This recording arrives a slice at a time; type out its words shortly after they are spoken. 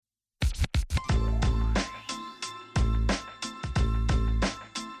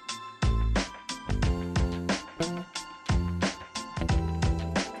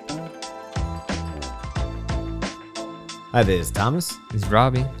Hi, this is Thomas. This is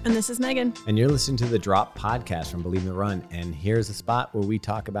Robbie. And this is Megan. And you're listening to the Drop Podcast from Believe in the Run. And here's a spot where we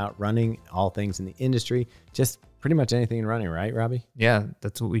talk about running, all things in the industry, just pretty much anything in running, right, Robbie? Yeah,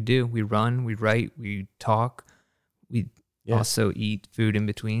 that's what we do. We run, we write, we talk. We also eat food in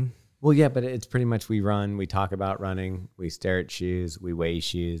between. Well, yeah, but it's pretty much we run, we talk about running, we stare at shoes, we weigh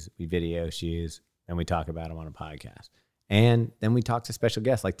shoes, we video shoes, and we talk about them on a podcast. And then we talk to special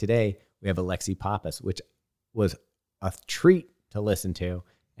guests. Like today, we have Alexi Pappas, which was a treat to listen to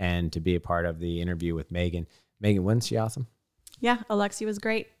and to be a part of the interview with Megan. Megan, wasn't she awesome? Yeah, Alexi was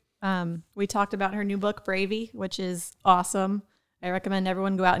great. We talked about her new book, Bravey, which is awesome. I recommend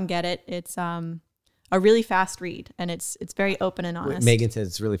everyone go out and get it. It's a really fast read, and it's very open and honest. Megan says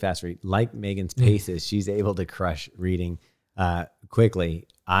it's really fast read. Like Megan's paces, she's able to crush reading quickly.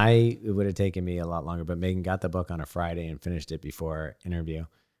 It would have taken me a lot longer, but Megan got the book on a Friday and finished it before our interview.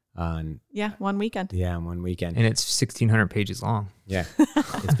 One weekend. Yeah, one weekend. And it's 1,600 pages long. Yeah.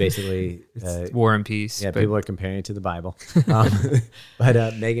 It's basically... it's War and Peace. Yeah, people are comparing it to the Bible.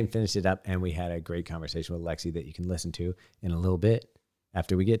 But Megan finished it up, and we had a great conversation with Alexi that you can listen to in a little bit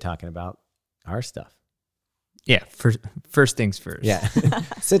after we get talking about our stuff. Yeah, first things first. Yeah.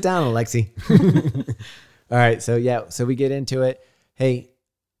 Sit down, Alexi. All right, so we get into it. Hey,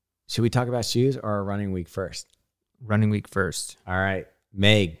 should we talk about shoes or our running week first? Running week first. All right,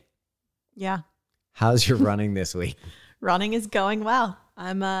 Meg. Yeah. How's your running this week? Running is going well.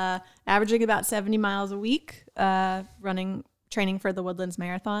 I'm averaging about 70 miles a week, training for the Woodlands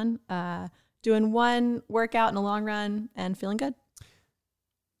Marathon, doing one workout and a long run and feeling good.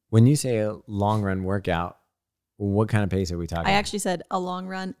 When you say a long run workout, what kind of pace are we talking? I actually said a long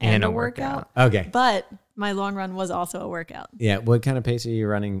run and a workout. Okay. But my long run was also a workout. Yeah. What kind of pace are you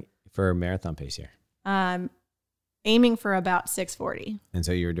running for a marathon pace here? Aiming for about 6:40. And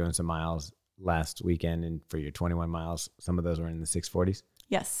so you were doing some miles last weekend, and for your 21 miles, some of those were in the 6:40s?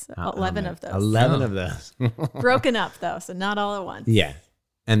 Yes, 11 of those. 11 of those. Broken up, though, so not all at once. Yeah.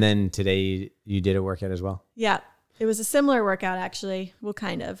 And then today you did a workout as well? Yeah. It was a similar workout, actually. Well,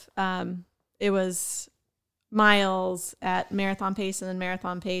 kind of. It was miles at marathon pace and then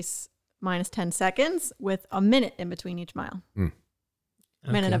marathon pace minus 10 seconds with a minute in between each mile. Mm.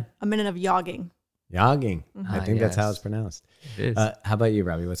 Okay. A minute of jogging. Jogging. I think that's how yes. it's pronounced. It is. How about you,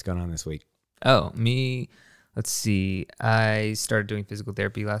 Robbie? What's going on this week? Oh, me. Let's see. I started doing physical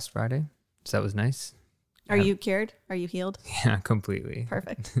therapy last Friday, so that was nice. Are you cured? Are you healed? Yeah, completely.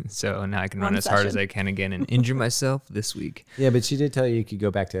 Perfect. So now I can One run as hard as session. I can again and injure myself this week. Yeah, but she did tell you could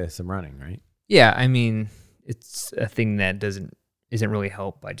go back to some running, right? Yeah, I mean, it's a thing that isn't really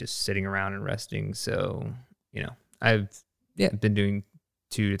helped by just sitting around and resting. So, I've been doing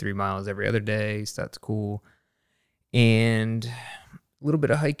 2 to 3 miles every other day, so that's cool. And a little bit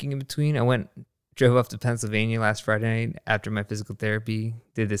of hiking in between. Drove up to Pennsylvania last Friday night after my physical therapy,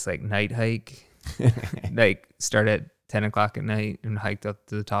 did this night hike, start at 10 o'clock at night and hiked up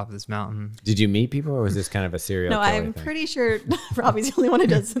to the top of this mountain. Did you meet people, or was this kind of a serial No, killer I'm thing? pretty sure Robbie's the only one who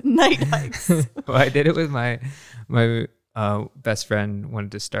does night hikes. Well, I did it with my best friend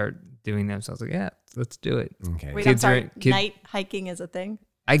wanted to start doing them. So I was like, yeah, let's do it. Okay. Wait, Kids I'm sorry. are- Night hiking is a thing?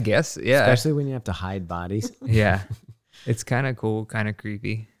 I guess, yeah. Especially when you have to hide bodies. Yeah. It's kind of cool, kind of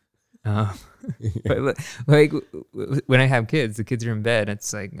creepy. But when I have kids, the kids are in bed.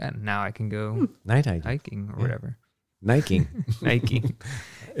 It's like, man, now I can go Night hiking. hiking or whatever. Niking. Niking.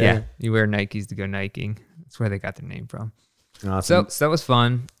 Yeah. You wear Nikes to go niking. That's where they got their name from. Awesome. So that was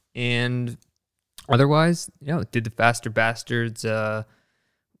fun. And otherwise, did the Faster Bastards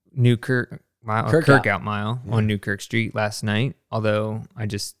Newkirk mile, Kirkout mile on Newkirk Street last night. Although I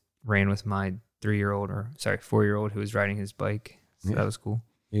just ran with my 4-year-old who was riding his bike. So that was cool.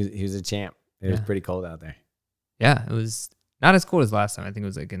 He was a champ. It was pretty cold out there. Yeah, it was not as cold as last time. I think it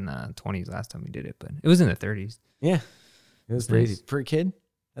was in the 20s last time we did it, but it was in the 30s. Yeah. It was Nice. crazy. For a kid,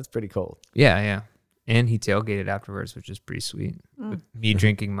 that's pretty cold. Yeah. And he tailgated afterwards, which is pretty sweet. With me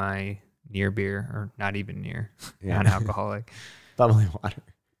drinking my near beer, or not even near, non-alcoholic. Bubbly water.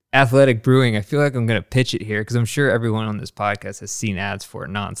 Athletic Brewing. I feel like I'm going to pitch it here because I'm sure everyone on this podcast has seen ads for it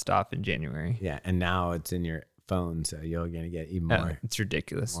nonstop in January. Yeah, and now it's in your phone, so you're going to get even more. It's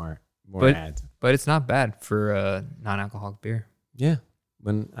ridiculous. More ads. But it's not bad for a non-alcoholic beer. Yeah.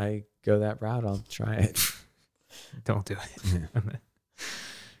 When I go that route, I'll try it. Don't do it.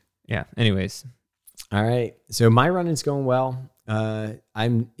 Yeah. Anyways. All right. So my running's going well.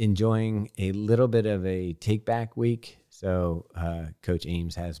 I'm enjoying a little bit of a take back week. So Coach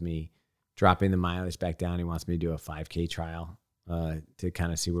Ames has me dropping the mileage back down. He wants me to do a 5K trial to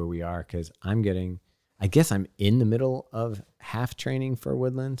kind of see where we are, because I guess I'm in the middle of half training for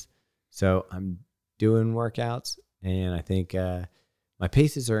Woodlands. So I'm doing workouts and I think my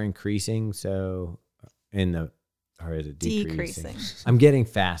paces are increasing. So or is it decreasing? I'm getting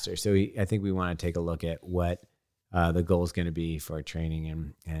faster. So I think we want to take a look at what the goal is going to be for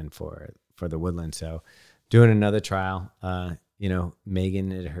training and for the woodland. So doing another trial,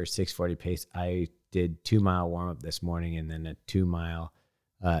 Megan at her 6:40 pace, I did 2 mile warm up this morning and then a 2 mile,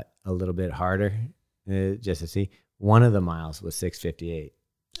 a little bit harder just to see. One of the miles was 6:58.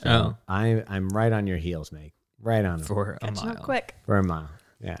 So I'm right on your heels, Meg. Right on them. For a Catching mile. up quick. For a mile.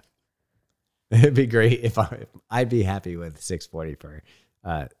 Yeah. It'd be great if I'd be happy with 6:40 for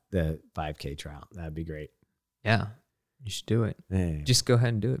the 5K trial. That'd be great. Yeah. You should do it. Yeah. Just go ahead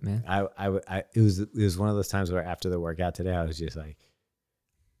and do it, man. It was one of those times where after the workout today, I was just like,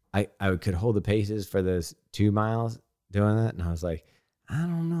 I could hold the paces for those 2 miles doing that. And I was like, I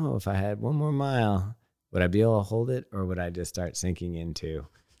don't know if I had one more mile, would I be able to hold it? Or would I just start sinking into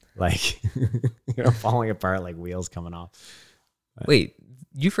like, falling apart, like wheels coming off? Wait,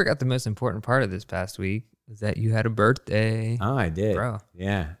 you forgot the most important part of this past week is that you had a birthday. Oh, I did. Bro.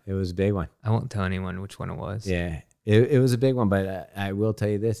 Yeah, it was a big one. I won't tell anyone which one it was. Yeah, it was a big one, but I will tell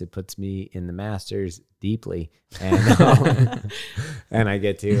you this: it puts me in the Masters deeply, and and I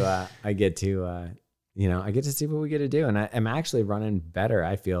get to see what we get to do, and I'm actually running better,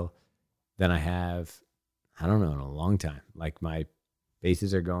 I feel, than I have, I don't know, in a long time. Like my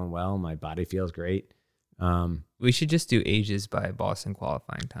paces are going well, my body feels great. We should just do ages by Boston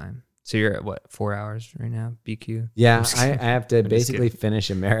qualifying time. So you're at what, 4 hours right now, BQ? Yeah, I have to basically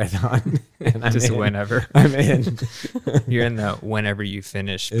finish a marathon. And I'm just in. whenever. I'm in. You're in the whenever you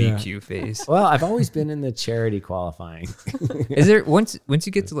finish BQ phase. Well, I've always been in the charity qualifying. Is there once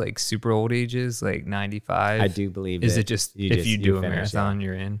you get to like super old ages, like 95? I do believe. Is it just if you do a finish, marathon,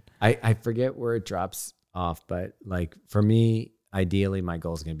 you're in? I forget where it drops off, but like for me, ideally, my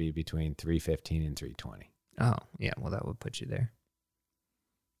goal is going to be between 3:15 and 3:20. Oh yeah, well that would put you there.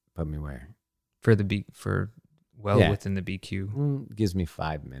 Put me where? Within the BQ. Gives me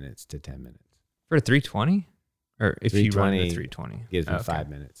 5 minutes to 10 minutes. For 3:20? Or if you run the 3:20? Gives me 5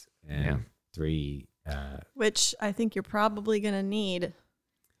 minutes. And 3... which I think you're probably going to need.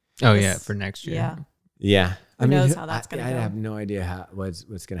 Oh, yeah, for next year. Yeah. Yeah. Who knows how that's going to go. I have no idea what's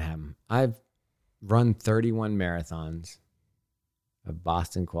going to happen. I've run 31 marathons. I've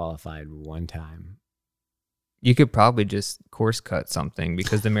Boston qualified one time. You could probably just course cut something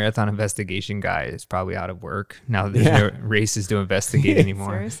because the marathon investigation guy is probably out of work now that there's no races to investigate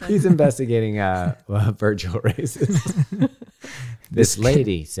anymore. Seriously. He's investigating virtual races. This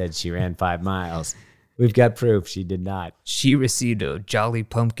lady said she ran 5 miles. We've got proof she did not. She received a Jolly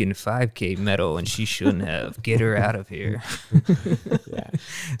Pumpkin 5K medal and she shouldn't have. Get her out of here. Yeah.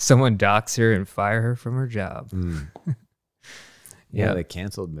 Someone docks her and fire her from her job. Yeah, the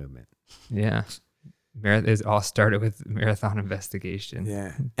canceled movement. Yeah. It all started with marathon investigation.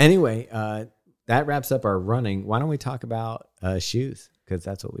 Yeah. Anyway, that wraps up our running. Why don't we talk about shoes? Because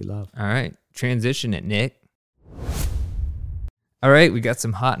that's what we love. All right. Transition it, Nick. All right. We got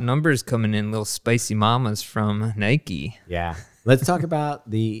some hot numbers coming in. Little spicy mamas from Nike. Yeah. Let's talk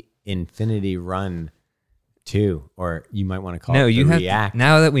about the Infinity Run 2, or you might want to call it the React.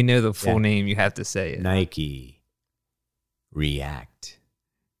 Now that we know the full name, you have to say it. Nike React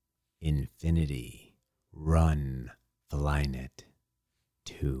Infinity Run Flyknit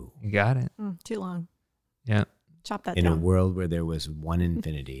 2. You got it. Too long. Yeah. Chop that In down. a world where there was one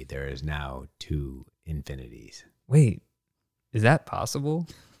infinity, there is now 2 infinities. Wait, is that possible?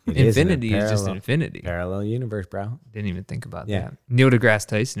 Infinity is just infinity. Parallel universe, bro. Didn't even think about that. Neil deGrasse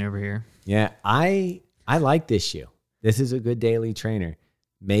Tyson over here. Yeah, I like this shoe. This is a good daily trainer.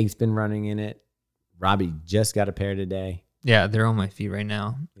 Meg's been running in it. Robbie just got a pair today. Yeah, they're on my feet right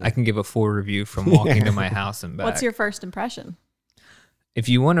now. Yeah. I can give a full review from walking to my house and back. What's your first impression? If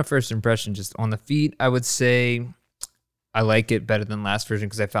you want a first impression just on the feet, I would say I like it better than last version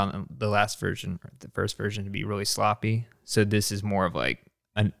because I found the first version, to be really sloppy. So this is more of like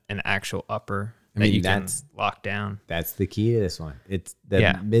an actual upper that you can lock down. That's the key to this one. It's the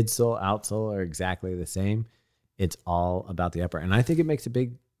midsole, outsole are exactly the same. It's all about the upper. And I think it makes a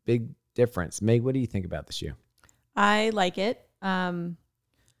big, big difference. Meg, what do you think about the shoe? I like it.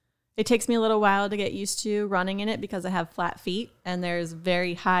 It takes me a little while to get used to running in it because I have flat feet and there's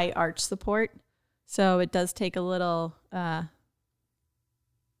very high arch support. So it does take a little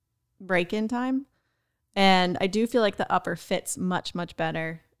break-in time. And I do feel like the upper fits much, much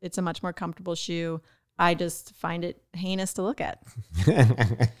better. It's a much more comfortable shoe. I just find it heinous to look at.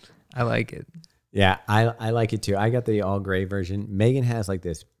 I like it. Yeah, I like it too. I got the all gray version. Megan has like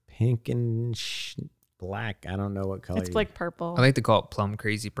this pink and black. I don't know what color. It's like purple. I like to call it plum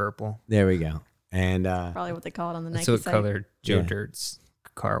crazy purple. There we go. And Probably what they call it on the Nike That's what site. color Joe Yeah. Dirt's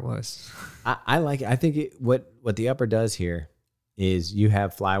car was. I like it. I think what the upper does here is you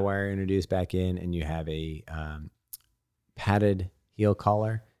have fly wire introduced back in, and you have a padded heel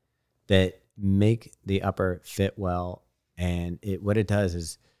collar that make the upper fit well. And what it does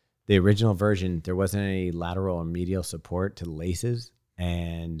is, the original version, there wasn't any lateral or medial support to the laces,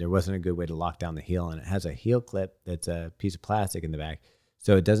 and there wasn't a good way to lock down the heel. And it has a heel clip that's a piece of plastic in the back,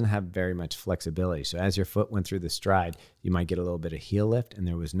 so it doesn't have very much flexibility. So as your foot went through the stride, you might get a little bit of heel lift, and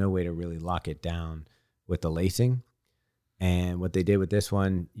there was no way to really lock it down with the lacing. And what they did with this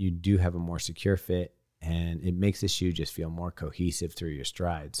one, you do have a more secure fit, and it makes the shoe just feel more cohesive through your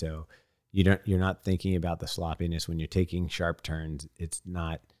stride. So you're not thinking about the sloppiness when you're taking sharp turns. It's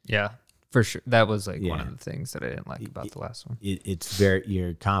not. Yeah, for sure. That was like one Yeah. of the things that I didn't like about the last one. It's very,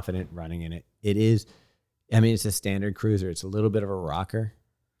 you're confident running in it. It is, I mean, it's a standard cruiser. It's a little bit of a rocker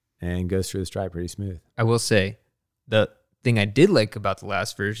and goes through the stride pretty smooth. I will say the thing I did like about the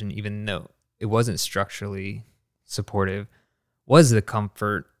last version, even though it wasn't structurally supportive, was the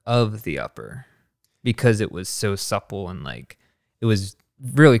comfort of the upper, because it was so supple and like it was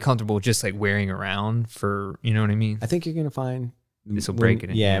really comfortable just like wearing around for, you know what I mean? I think you're going to find This will break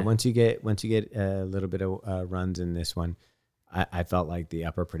it in. Yeah, once you get a little bit of runs in this one, I felt like the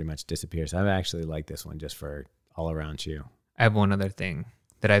upper pretty much disappears. I actually like this one just for all around shoe. I have one other thing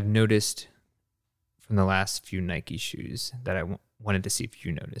that I've noticed from the last few Nike shoes that I wanted to see if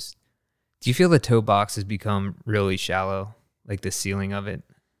you noticed. Do you feel the toe box has become really shallow, like the ceiling of it?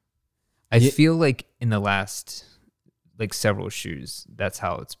 I feel like in the last like several shoes, that's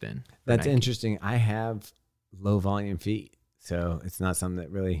how it's been. That's Nike. interesting. I have low volume feet, so it's not something that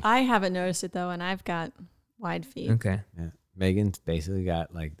really. I haven't noticed it though, and I've got wide feet. Okay. Yeah. Megan's basically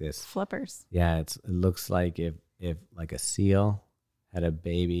got like this. Flippers. Yeah, it looks like if like a seal had a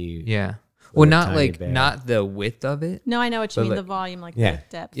baby. Yeah. with Well, a not tiny like bear. not the width of it. No, I know what you But mean. like- The volume, like Yeah. the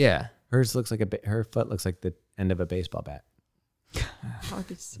depth. Yeah. Hers looks like her foot looks like the end of a baseball bat. That would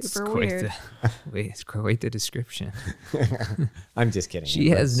be It's super quite weird. it's quite the description. I'm just kidding. She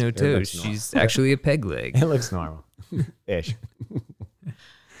It has no looks- it looks toes. normal. She's actually a peg leg. It looks normal, ish.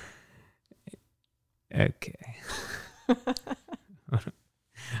 Okay.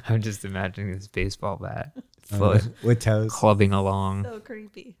 I'm just imagining this baseball bat foot with toes. clubbing along. So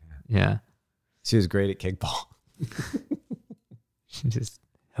creepy. Yeah. She was great at kickball. Just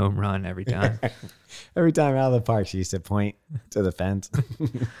home run every time. Every time out of the park, she used to point to the fence.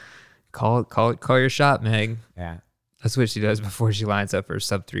 Call your shot, Meg. Yeah, That's what she does before she lines up her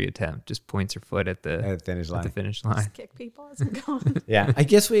sub-3 attempt. Just points her foot at the at the finish line. line. Just kick people as I'm going. Yeah, I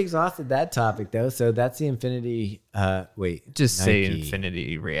guess we exhausted that topic though. So that's the Infinity. Just say Nike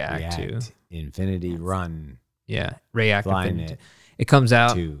Infinity React to. Infinity Run. Yeah, React Flying Infinity. it It comes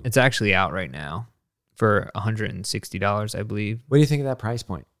out. to- It's actually out right now for $160, I believe. What do you think of that price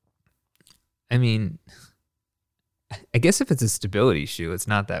point? I mean, I guess if it's a stability shoe, it's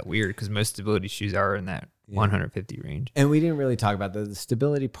not that weird because most stability shoes are in that 150 range. And we didn't really talk about the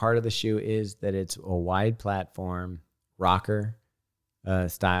stability part of the shoe is that it's a wide platform, rocker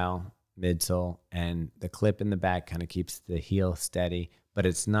style midsole, and the clip in the back kind of keeps the heel steady, but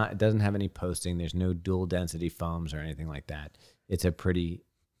it doesn't have any posting. There's no dual density foams or anything like that. It's a pretty,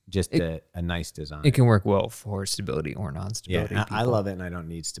 a nice design. It can work well for stability or non-stability. Yeah, I people. love it, and I don't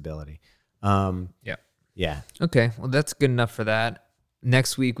need stability. Yeah. Okay, well, that's good enough for that.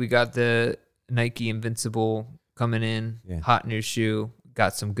 Next week, we got the Nike Invincible coming in. Yeah. Hot new shoe.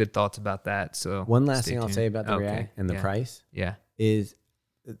 Got some good thoughts about that. So One last stay thing I'll tuned. say about the Okay, React and the yeah. price Yeah. is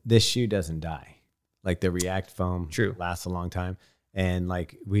this shoe doesn't die. Like the React foam True. lasts a long time. And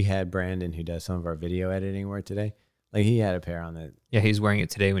like we had Brandon who does some of our video editing work today. Like he had a pair on the Yeah, he's wearing it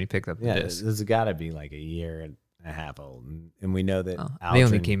today when he picked up the yeah. disc. This has got to be like a year and a half old, and we know that They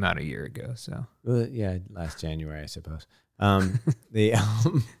only Aldrin- came out a year ago, so well, yeah, last January I suppose. The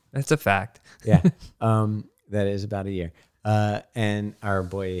that's a fact. yeah, that is about a year. And our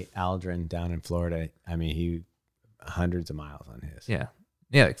boy Aldrin down in Florida, I mean, he hundreds of miles on his. Yeah,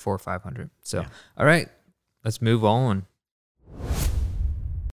 like 400 or 500. So, Yeah. all right, let's move on.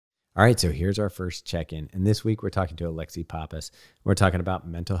 All right, so here's our first check-in. And this week we're talking to Alexi Pappas. We're talking about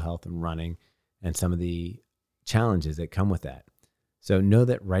mental health and running and some of the challenges that come with that. So know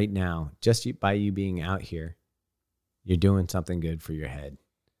that right now, just by you being out here, you're doing something good for your head.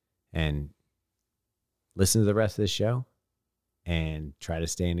 And listen to the rest of the show and try to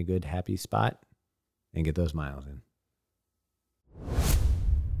stay in a good, happy spot and get those miles in.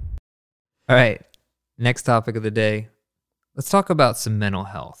 All right, next topic of the day. Let's talk about some mental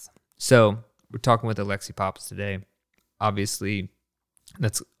health. So we're talking with Alexi Pappas today. Obviously,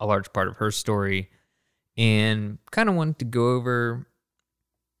 That's a large part of her story. And kind of wanted to go over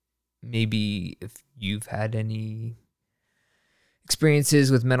maybe if you've had any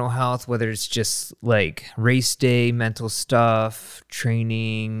experiences with mental health, whether it's just like race day, mental stuff,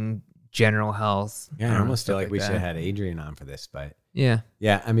 training, general health. Yeah, I almost feel like we that. should have had Adrian on for this, but Yeah.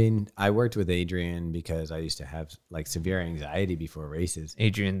 I mean, I worked with Adrian because I used to have like severe anxiety before races.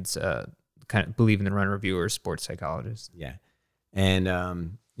 Adrian's kind of believe in the run reviewer, sports psychologist. Yeah. And,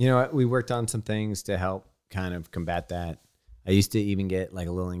 you know, we worked on some things to help kind of combat that. I used to even get like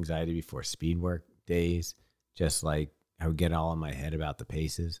a little anxiety before speed work days, just like I would get all in my head about the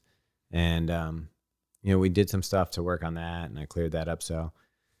paces. And, you know, we did some stuff to work on that and I cleared that up. So,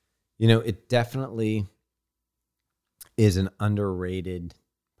 you know, it definitely is an underrated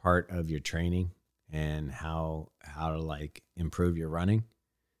part of your training and how to like improve your running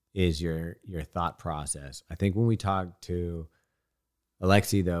is your thought process. I think when we talk to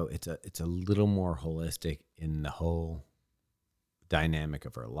Alexi though, it's a little more holistic in the whole dynamic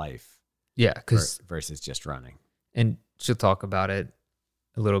of her life. Yeah, because versus just running. And she'll talk about it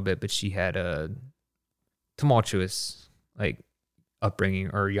a little bit, but she had a tumultuous like upbringing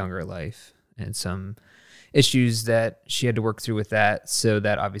or younger life and some issues that she had to work through with that. So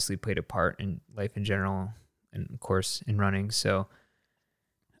that obviously played a part in life in general and of course in running. So,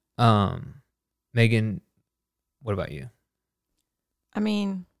 Megan, what about you? I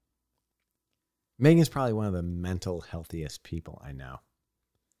mean, Megan's probably one of the mental healthiest people I know.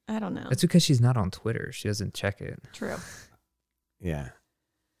 I don't know. That's because she's not on Twitter. She doesn't check it. True. Yeah.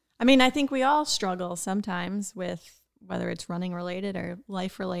 I mean, I think we all struggle sometimes with whether it's running related or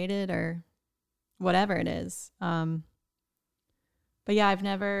life related or whatever it is. But yeah, I've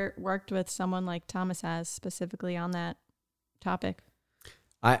never worked with someone like Thomas has specifically on that topic.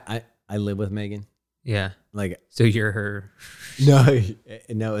 I live with Megan. Yeah. Like, so you're her.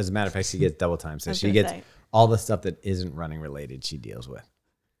 No, as a matter of fact, she gets double time. So she gets all the stuff that isn't running related she deals with.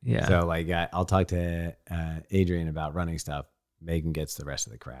 Yeah. So like I'll talk to Adrian about running stuff. Megan gets the rest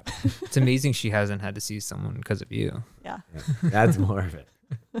of the crap. It's amazing she hasn't had to see someone because of you. Yeah. That's more of it.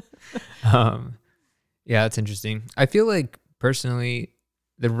 Yeah, it's interesting. I feel like personally,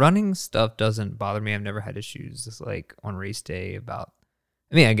 the running stuff doesn't bother me. I've never had issues just like on race day about,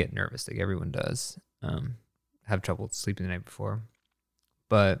 I mean, I get nervous like everyone does. Have trouble sleeping the night before.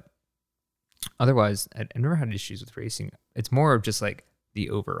 But otherwise, I've never had issues with racing. It's more of just like the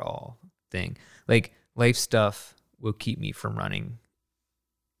overall thing. Like life stuff will keep me from running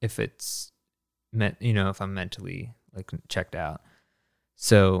if it's meant, you know, if I'm mentally like checked out.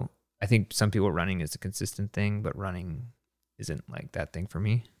 So I think some people running is a consistent thing, but running isn't like that thing for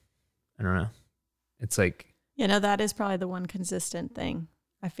me. I don't know. It's like, you know, that is probably the one consistent thing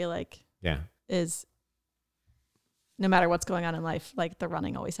I feel like is no matter what's going on in life, like the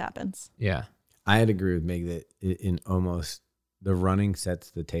running always happens. Yeah. I'd agree with Meg that in almost the running sets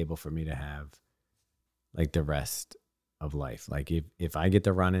the table for me to have like the rest of life. Like if I get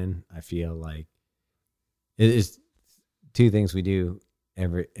to run in, I feel like it is two things we do I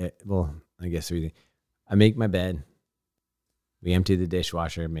guess three things. I make my bed, we empty the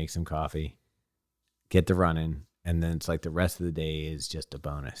dishwasher, make some coffee, get to running, and then it's like the rest of the day is just a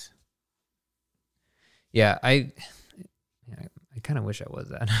bonus. Yeah, I kind of wish I was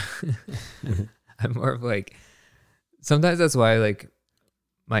that. I'm more of like, sometimes that's why like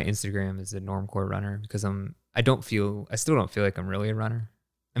my Instagram is a normcore runner because I still don't feel like I'm really a runner.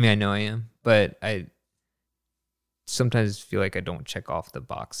 I mean, I know I am, but I sometimes feel like I don't check off the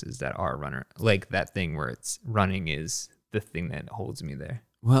boxes that are a runner. Like that thing where it's running is the thing that holds me there.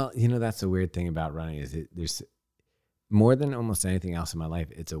 Well, you know, that's the weird thing about running is there's more than almost anything else in my life.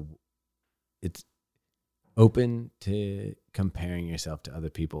 It's open to comparing yourself to other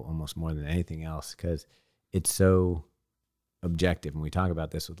people almost more than anything else because it's so objective. And we talk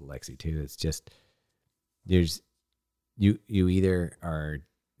about this with Alexi too. It's just there's you either are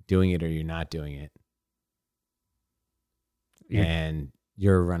doing it or you're not doing it. And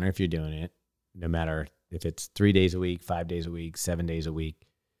you're a runner if you're doing it, no matter if it's 3 days a week, 5 days a week, 7 days a week,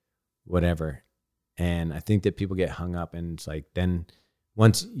 whatever. And I think that people get hung up and it's like, then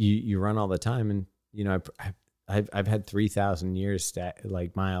once you run all the time and, you know, I've had 3,000 years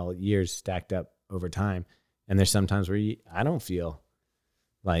mile years stacked up over time. And there's sometimes where I don't feel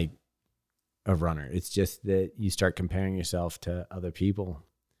like a runner. It's just that you start comparing yourself to other people,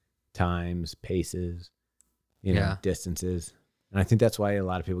 times, paces, distances. And I think that's why a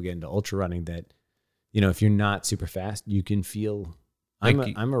lot of people get into ultra running that, you know, if you're not super fast, you can feel like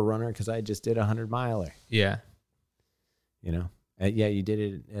I'm a runner because I just did 100-miler. Yeah. You know, you did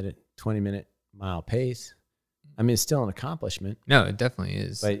it at a 20-minute mile pace. I mean, it's still an accomplishment, No, it definitely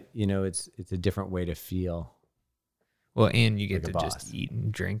is. but it's a different way to feel. Well, and you get Like a to boss. just eat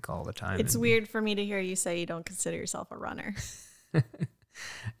and drink all the time. It's weird for me to hear you say you don't consider yourself a runner.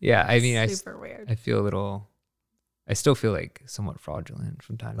 Yeah, I mean, Super weird. I feel a little. I still feel like somewhat fraudulent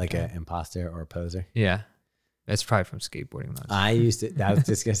from time Like to an time. imposter or a poser. Yeah, that's probably from skateboarding. I was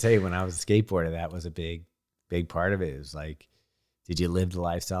just going to say, when I was a skateboarder, that was a big part of it. It was like, did you live the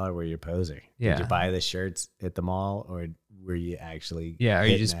lifestyle or were you a poser? Yeah. Did you buy the shirts at the mall or were you actually Yeah, are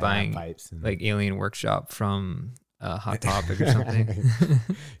you hitting just the buying pipes and, like Alien Workshop from Hot Topic or something?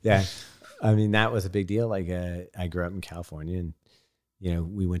 Yeah. I mean, that was a big deal. Like, I grew up in California and,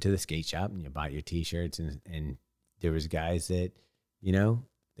 we went to the skate shop and you bought your t-shirts and there was guys that,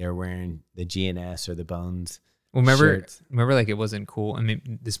 they're wearing the GNS or the Bones. Well, shirts. remember, like it wasn't cool. I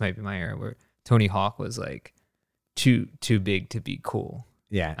mean, this might be my era where Tony Hawk was like too big to be cool.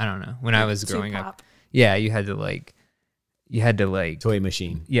 Yeah. I don't know. When I was growing up, Pop. yeah, you had to like Toy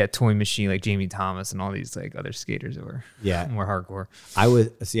machine. yeah, Toy Machine, like Jamie Thomas and all these like other skaters that were Yeah. more hardcore. I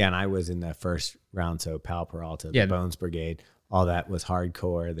was in the first round. So Pal Peralta, Yeah. the Bones Brigade, all that was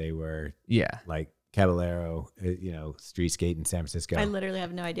hardcore. They were Yeah, like Caballero, street skate in San Francisco. I literally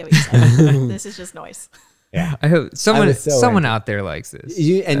have no idea what you said. This is just noise. Yeah. I hope someone was so someone into- out there likes this.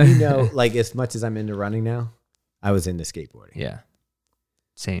 Like as much as I'm into running now, I was into skateboarding. Yeah,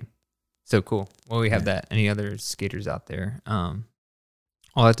 same. So cool. Well, we have that. Any other skaters out there? All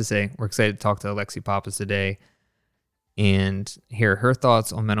I have to say, we're excited to talk to Alexi Pappas today and hear her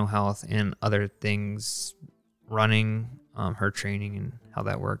thoughts on mental health and other things, running, her training and how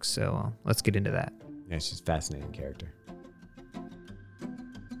that works. So let's get into that. Yeah, she's a fascinating character.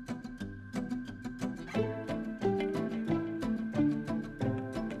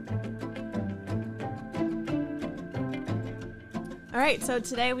 All right, so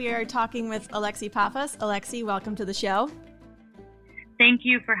today we are talking with Alexi Pappas. Alexi, welcome to the show. Thank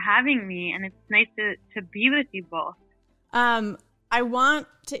you for having me, and it's nice to be with you both. I want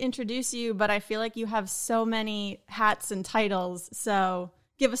to introduce you, but I feel like you have so many hats and titles, so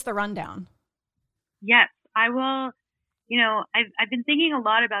give us the rundown. Yes, I will. I've been thinking a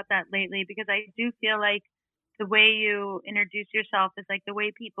lot about that lately because I do feel like the way you introduce yourself is like the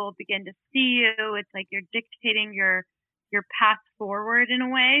way people begin to see you. It's like you're dictating your path forward in a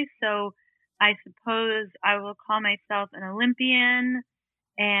way. So I suppose I will call myself an Olympian,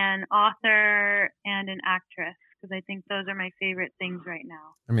 an author, and an actress because I think those are my favorite things right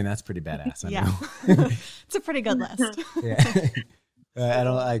now. I mean, that's pretty badass. I Yeah. know. It's a pretty good list. Yeah.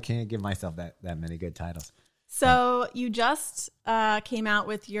 I can't give myself that many good titles. So you just came out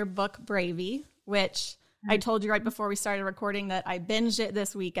with your book, Bravey, which I told you right before we started recording that I binged it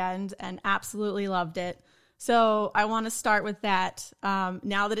this weekend and absolutely loved it. So I want to start with that.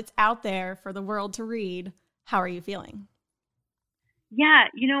 Now that it's out there for the world to read, how are you feeling? Yeah,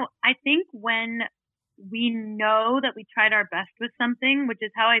 I think when we know that we tried our best with something, which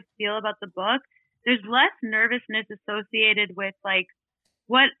is how I feel about the book, there's less nervousness associated with like,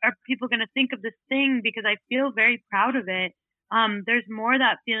 what are people going to think of this thing? Because I feel very proud of it. There's more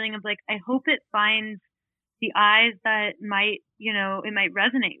that feeling of like, I hope it finds the eyes that it might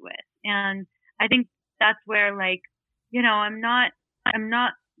resonate with. And I think that's where like, I'm not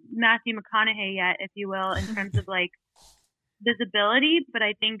Matthew McConaughey yet, if you will, in terms of like visibility, but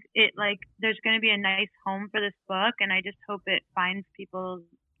I think it like, there's going to be a nice home for this book. And I just hope it finds people,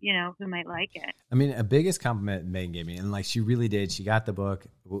 who might like it. I mean, a biggest compliment Megan gave me, and like she really did. She got the book.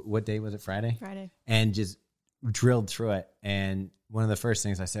 What day was it? Friday? Friday. And just drilled through it. And one of the first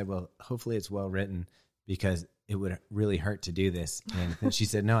things I said, well, hopefully it's well written because it would really hurt to do this. And she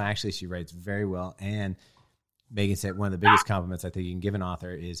said, no, actually she writes very well. And Megan said one of the biggest compliments I think you can give an author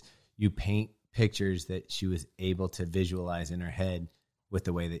is you paint pictures that she was able to visualize in her head with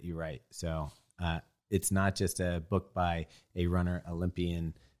the way that you write. So it's not just a book by a runner,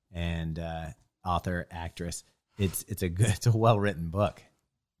 Olympian, and author, actress. It's a well-written book.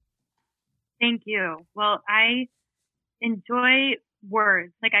 Thank you. Well, I enjoy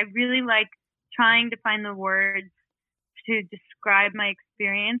words. Like I really like trying to find the words to describe my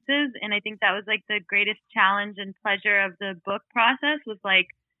experiences. And I think that was like the greatest challenge and pleasure of the book process was like,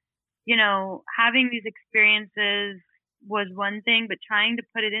 having these experiences was one thing, but trying to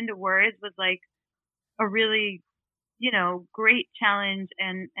put it into words was like a really, great challenge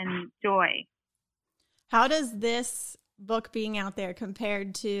and joy. How does this book being out there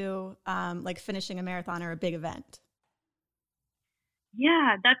compared to like finishing a marathon or a big event?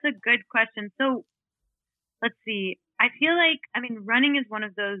 Yeah, that's a good question. So let's see. I feel like, running is one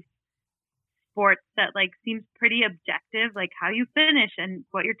of those sports that like seems pretty objective, like how you finish and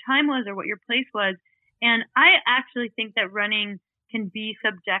what your time was or what your place was. And I actually think that running can be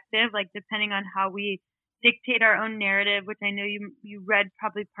subjective, like depending on how we dictate our own narrative, which I know you read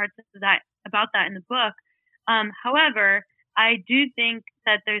probably parts of that about that in the book. However, I do think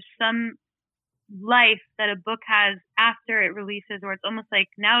that there's some life that a book has after it releases, where it's almost like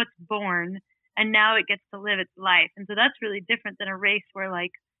now it's born and now it gets to live its life. And so that's really different than a race where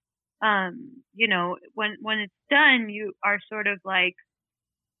like, you know, when it's done, you are sort of like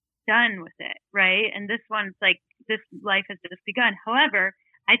done with it, right? And this one's like, this life has just begun. However,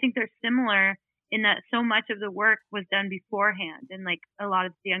 I think they're similar in that so much of the work was done beforehand, and like a lot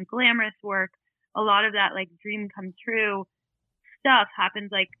of the unglamorous work, a lot of that like dream come true stuff happens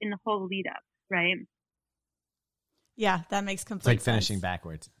like in the whole lead up, right? Yeah, that makes complete It's like sense. finishing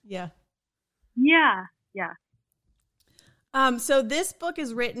backwards. Yeah. Yeah. So this book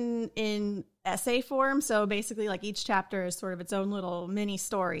is written in essay form. So basically like each chapter is sort of its own little mini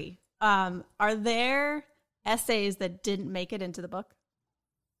story. Are there essays that didn't make it into the book?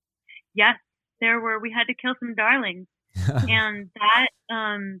 Yes, there were. We had to kill some darlings. And that,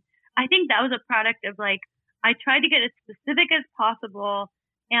 I think that was a product of like, I tried to get as specific as possible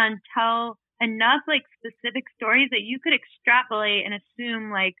and tell enough like specific stories that you could extrapolate and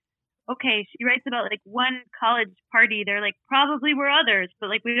assume like, okay, she writes about like one college party. There like probably were others, but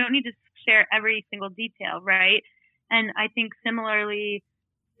like we don't need to share every single detail, right? And I think similarly,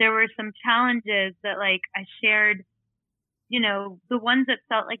 there were some challenges that like I shared, you know, the ones that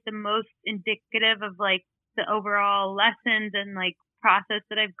felt like the most indicative of like the overall lessons and like process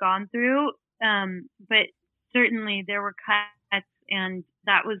that I've gone through. But certainly there were cuts, and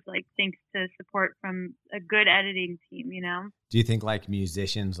that was like thanks to support from a good editing team, you know? Do you think like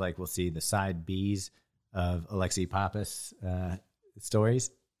musicians like will see the side B's of Alexi Pappas stories?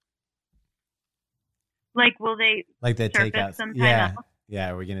 Like, will they Like they take out sometime yeah. else?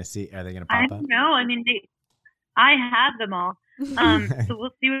 Yeah, we're gonna see, are they gonna I pop don't up? know. I mean, I have them all. So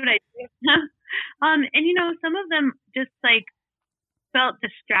we'll see what I do. And you know, some of them just like felt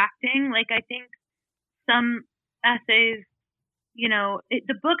distracting. Like I think some essays, you know,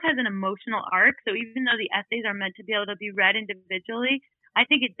 the book has an emotional arc. So even though the essays are meant to be able to be read individually, I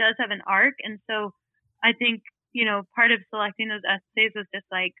think it does have an arc. And so I think, you know, part of selecting those essays was just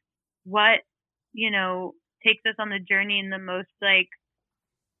like what, you know, takes us on the journey in the most like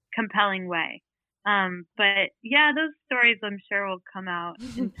compelling way. But yeah, those stories I'm sure will come out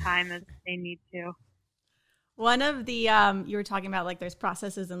in time as they need to. One of the, you were talking about like there's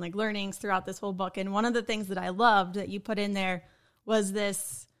processes and like learnings throughout this whole book. And one of the things that I loved that you put in there was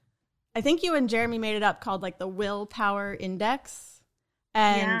this, I think you and Jeremy made it up, called like the willpower index.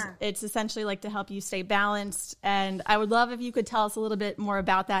 And it's essentially like to help you stay balanced. And I would love if you could tell us a little bit more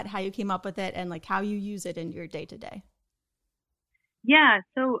about that, how you came up with it and like how you use it in your day to day. Yeah.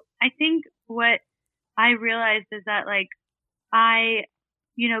 So I think what I realized is that like I,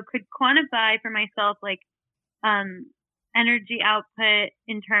 you know, could quantify for myself like energy output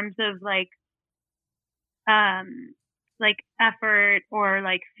in terms of like effort or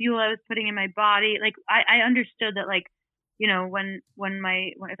like fuel I was putting in my body. Like I understood that like, you know,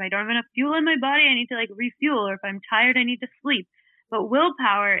 if I don't have enough fuel in my body, I need to like refuel, or if I'm tired, I need to sleep. But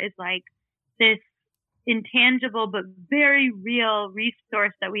willpower is like this intangible but very real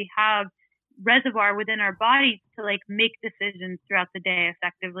resource that we have, reservoir within our bodies to like make decisions throughout the day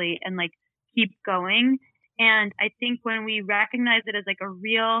effectively and like keep going. And I think when we recognize it as like a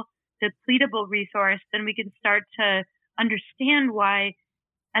real depletable resource, then we can start to understand why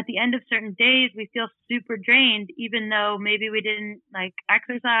at the end of certain days we feel super drained, even though maybe we didn't like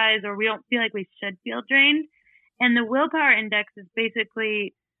exercise or we don't feel like we should feel drained. And the willpower index is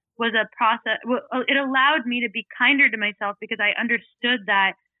basically was a process. Well, it allowed me to be kinder to myself because I understood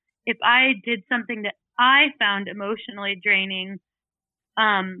that if I did something that I found emotionally draining,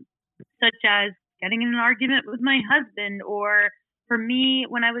 such as getting in an argument with my husband, or for me,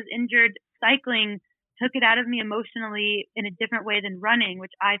 when I was injured, cycling took it out of me emotionally in a different way than running,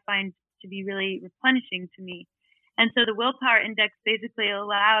 which I find to be really replenishing to me. And so the willpower index basically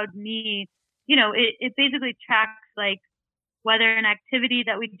allowed me, you know, it basically tracks like whether an activity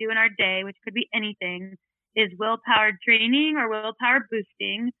that we do in our day, which could be anything, is willpower draining or willpower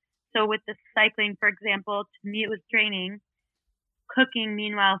boosting. So with the cycling, for example, to me it was draining. Cooking,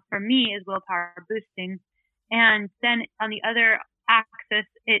 meanwhile, for me is willpower boosting. And then on the other axis,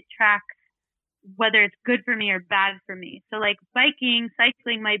 it tracks whether it's good for me or bad for me. So like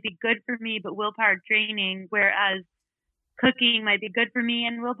cycling might be good for me, but willpower draining, whereas cooking might be good for me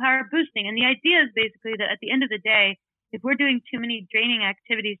and willpower boosting. And the idea is basically that at the end of the day, if we're doing too many draining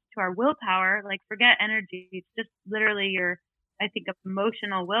activities to our willpower, like forget energy, it's just literally your, I think,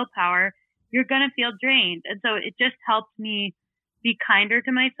 emotional willpower, you're going to feel drained. And so it just helped me be kinder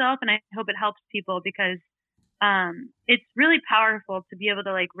to myself. And I hope it helps people because it's really powerful to be able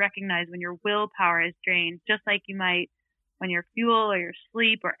to like recognize when your willpower is drained, just like you might when your fuel or your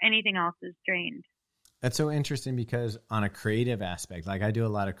sleep or anything else is drained. That's so interesting because on a creative aspect, like I do a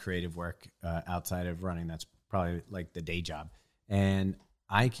lot of creative work outside of running. That's probably like the day job. And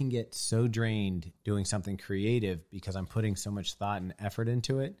I can get so drained doing something creative because I'm putting so much thought and effort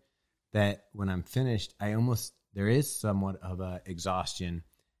into it that when I'm finished, there is somewhat of a exhaustion,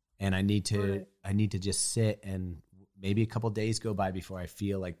 and I need to just sit, and maybe a couple of days go by before I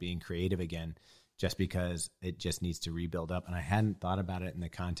feel like being creative again, just because it just needs to rebuild up. And I hadn't thought about it in the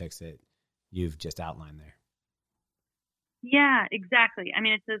context that you've just outlined there. Yeah, exactly. I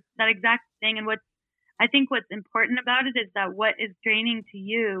mean, it's that exact thing. And I think what's important about it is that what is draining to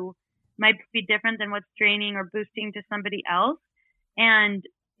you might be different than what's draining or boosting to somebody else. And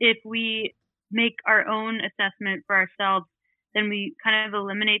if we make our own assessment for ourselves, then we kind of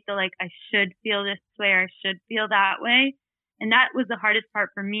eliminate the like, I should feel this way or I should feel that way. And that was the hardest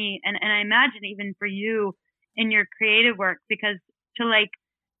part for me. And I imagine even for you in your creative work, because to like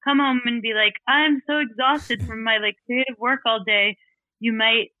come home and be like, I'm so exhausted from my like creative work all day, you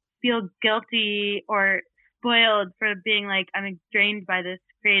might feel guilty or spoiled for being like, I'm drained by this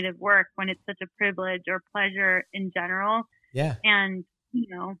creative work when it's such a privilege or pleasure in general. Yeah. And,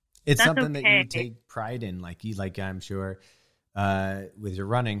 it's that's something okay. that you take pride in. Like I'm sure with your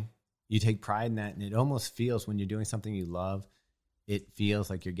running, you take pride in that. And it almost feels when you're doing something you love, it feels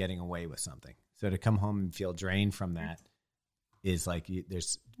like you're getting away with something. So to come home and feel drained from that is like,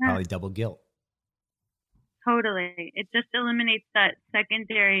 there's probably double guilt. Totally. It just eliminates that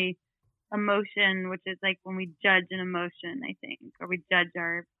secondary emotion, which is like when we judge an emotion, I think, or we judge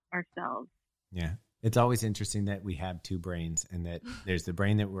ourselves. Yeah. It's always interesting that we have two brains and that there's the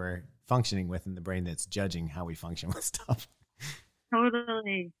brain that we're functioning with and the brain that's judging how we function with stuff.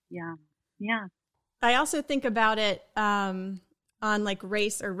 Totally. Yeah. Yeah. I also think about it on like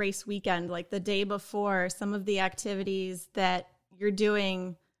race or race weekend, like the day before, some of the activities that you're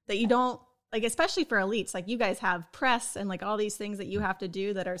doing that you don't, like, especially for elites, like you guys have press and like all these things that you have to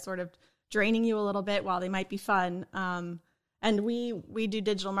do that are sort of draining you a little bit while they might be fun. And we do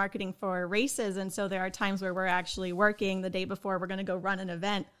digital marketing for races. And so there are times where we're actually working the day before we're going to go run an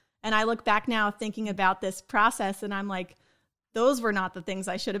event. And I look back now thinking about this process and I'm like, those were not the things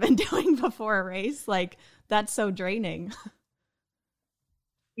I should have been doing before a race. Like that's so draining.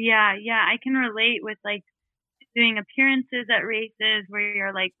 Yeah. Yeah. I can relate with like doing appearances at races where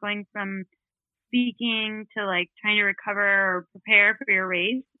you're like going from speaking to like trying to recover or prepare for your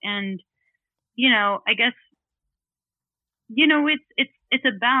race. And, I guess, it's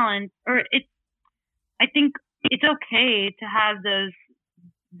a balance, or I think it's okay to have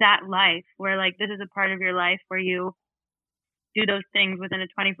that life where like this is a part of your life where you do those things within a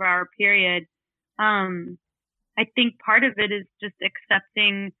 24-hour period. I think part of it is just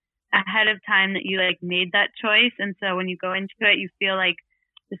accepting ahead of time that you like made that choice. And so when you go into it, you feel like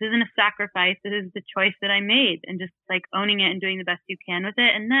this isn't a sacrifice. This is the choice that I made, and just like owning it and doing the best you can with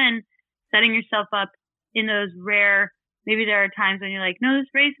it. And then setting yourself up in those rare, maybe there are times when you're like, no, this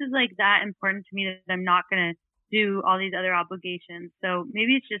race is like that important to me that I'm not going to do all these other obligations. So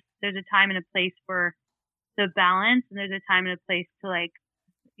maybe it's just, there's a time and a place for the balance, and there's a time and a place to like,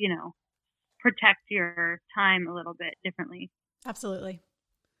 protect your time a little bit differently. Absolutely.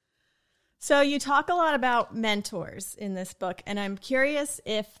 So you talk a lot about mentors in this book, and I'm curious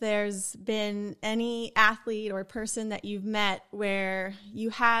if there's been any athlete or person that you've met where you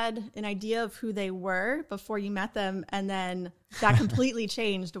had an idea of who they were before you met them, and then that completely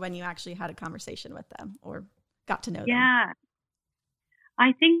changed when you actually had a conversation with them or got to know them. Yeah.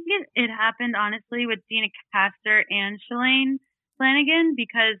 I think it happened honestly with Dina Castor and Shalane Flanagan,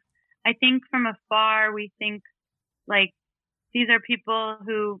 because I think from afar we think like these are people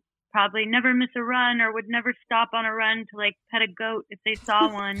who probably never miss a run or would never stop on a run to like pet a goat if they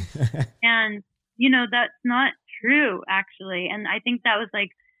saw one. And, that's not true actually. And I think that was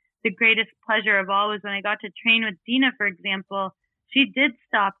like the greatest pleasure of all was when I got to train with Dina, for example. She did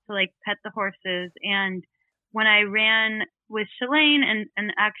stop to like pet the horses. And when I ran with Shalane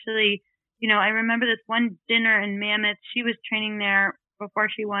and actually, I remember this one dinner in Mammoth, she was training there before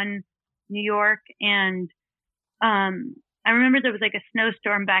she won New York. And, I remember there was like a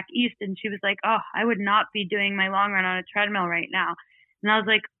snowstorm back east, and she was like, oh, I would not be doing my long run on a treadmill right now. And I was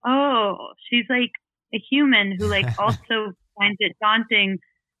like, oh, she's like a human who like also finds it daunting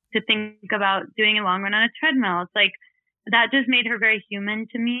to think about doing a long run on a treadmill. It's like, that just made her very human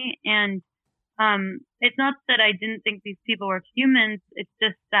to me. And, it's not that I didn't think these people were humans. It's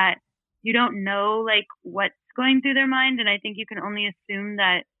just that you don't know like what's going through their mind. And I think you can only assume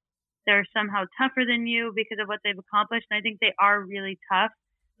that they're somehow tougher than you because of what they've accomplished. And I think they are really tough,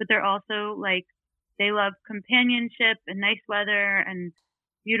 but they're also like, they love companionship and nice weather and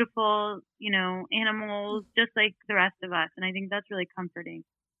beautiful, you know, animals, just like the rest of us. And I think that's really comforting.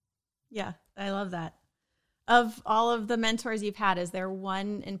 Yeah, I love that. Of all of the mentors you've had, is there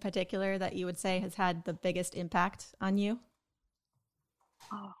one in particular that you would say has had the biggest impact on you?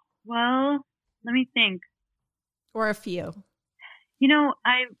 Oh, well, let me think. Or a few? You know,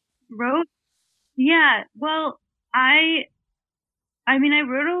 I wrote, yeah, well, I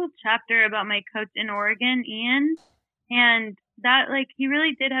wrote a whole chapter about my coach in Oregon, Ian, and that, like, he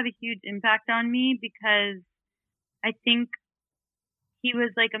really did have a huge impact on me because I think he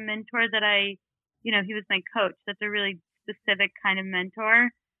was like a mentor that he was my coach. That's a really specific kind of mentor.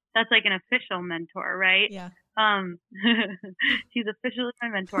 That's like an official mentor, right? Yeah. He's officially my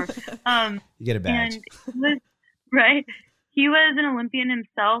mentor. You get a badge. And right. He was an Olympian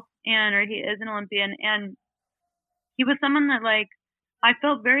himself, or he is an Olympian, and he was someone that, like, I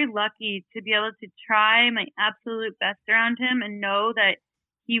felt very lucky to be able to try my absolute best around him and know that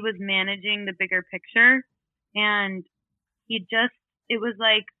he was managing the bigger picture. And it was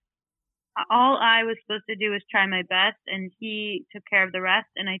like all I was supposed to do was try my best, and he took care of the rest.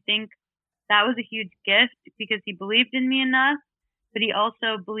 And I think that was a huge gift because he believed in me enough, but he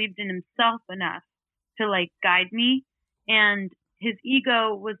also believed in himself enough to like guide me. And his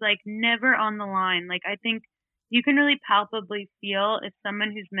ego was like never on the line. Like, I think you can really palpably feel if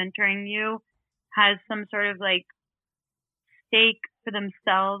someone who's mentoring you has some sort of like stake for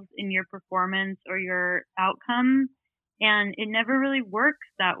themselves in your performance or your outcome. And it never really works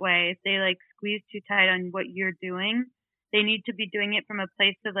that way if they like squeeze too tight on what you're doing. They need to be doing it from a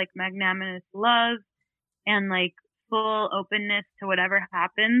place of like magnanimous love and like full openness to whatever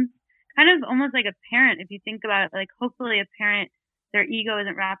happens. Kind of almost like a parent, if you think about it, like hopefully a parent, their ego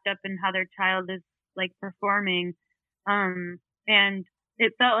isn't wrapped up in how their child is like performing. And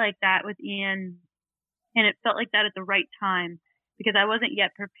it felt like that with Ian, and it felt like that at the right time because I wasn't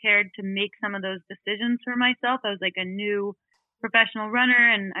yet prepared to make some of those decisions for myself. I was like a new professional runner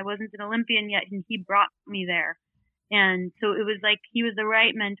and I wasn't an Olympian yet, and he brought me there. And so it was like he was the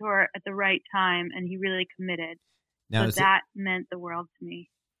right mentor at the right time, and he really committed. Now, so that meant the world to me.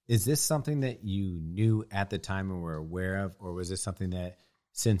 Is this something that you knew at the time and were aware of, or was this something that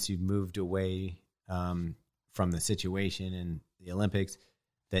since you moved away from the situation in the Olympics,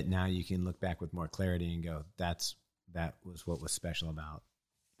 that now you can look back with more clarity and go, that was what was special about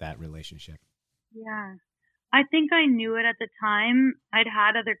that relationship? Yeah. I think I knew it at the time. I'd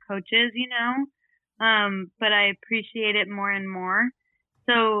had other coaches, but I appreciate it more and more.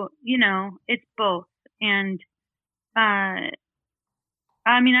 So, it's both. And,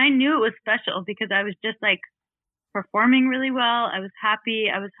 I knew it was special because I was just like performing really well. I was happy.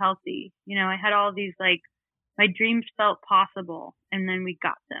 I was healthy. I had all these like, my dreams felt possible, and then we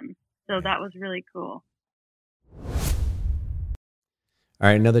got them. So that was really cool. All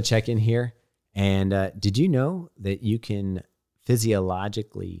right, another check-in here. And did you know that you can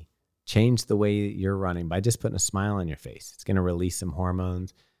physiologically change the way you're running by just putting a smile on your face? It's going to release some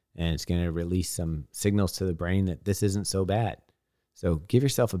hormones, and it's going to release some signals to the brain that this isn't so bad. So give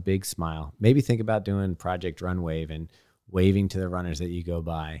yourself a big smile. Maybe think about doing Project Run Wave and waving to the runners that you go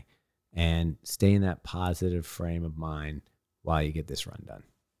by, and stay in that positive frame of mind while you get this run done.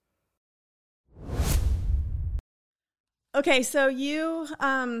 Okay, so you,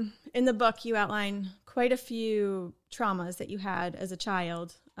 in the book, you outline quite a few traumas that you had as a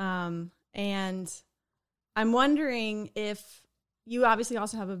child. And I'm wondering if you obviously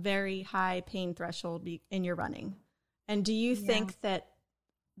also have a very high pain threshold in your running. And do you think that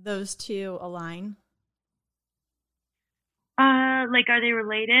those two align? Like, are they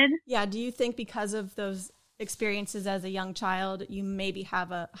related? Yeah. Do you think because of those experiences as a young child, you maybe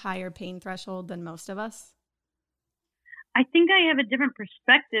have a higher pain threshold than most of us? I think I have a different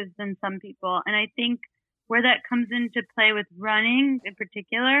perspective than some people. And I think where that comes into play with running in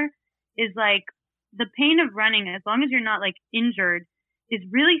particular is like the pain of running, as long as you're not like injured, is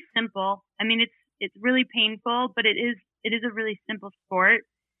really simple. I mean, it's really painful, but it is a really simple sport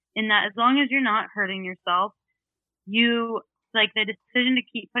in that as long as you're not hurting yourself, you like the decision to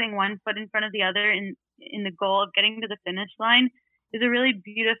keep putting one foot in front of the other in the goal of getting to the finish line is a really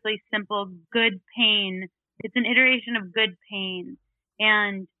beautifully simple, good pain. It's an iteration of good pain.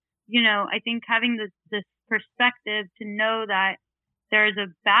 And, I think having this perspective to know that there's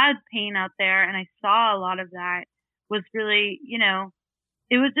a bad pain out there, and I saw a lot of that, was really,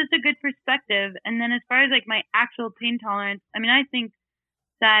 it was just a good perspective. And then as far as like my actual pain tolerance, I think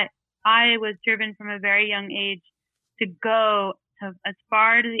that I was driven from a very young age to go to as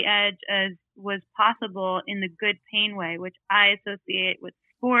far to the edge as was possible in the good pain way, which I associate with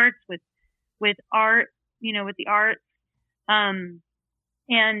sports, with art, with the arts. And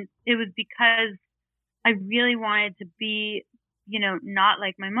it was because I really wanted to be, not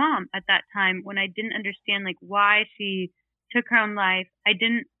like my mom at that time, when I didn't understand like why she took her own life. I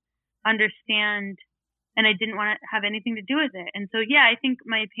didn't understand, and I didn't want to have anything to do with it. And so, yeah, I think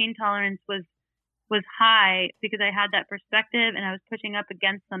my pain tolerance was high because I had that perspective, and I was pushing up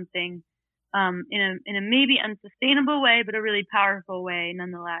against something in a maybe unsustainable way, but a really powerful way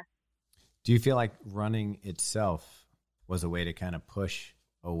nonetheless. Do you feel like running itself was a way to kind of push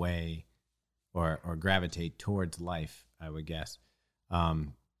away or gravitate towards life, I would guess? To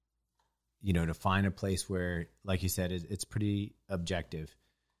find a place where, like you said, it's pretty objective.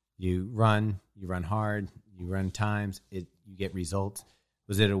 You run hard, you run times, you get results.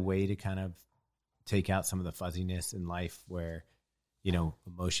 Was it a way to kind of take out some of the fuzziness in life where,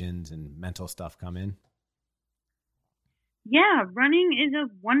 emotions and mental stuff come in? Yeah, running is a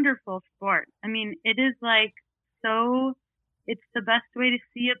wonderful sport. I mean, it is it's the best way to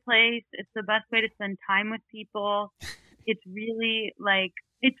see a place. It's the best way to spend time with people. It's really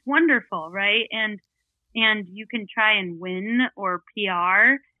it's wonderful, right? And you can try and win or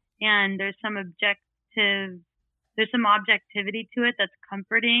PR, and there's some objectivity to it that's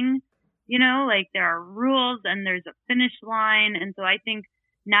comforting. There are rules and there's a finish line. And so I think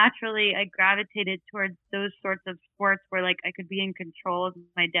naturally I gravitated towards those sorts of sports where I could be in control of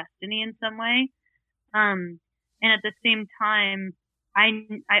my destiny in some way. And at the same time,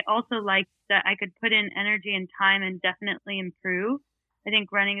 I also liked that I could put in energy and time and definitely improve. I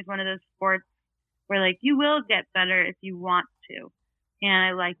think running is one of those sports where you will get better if you want to. And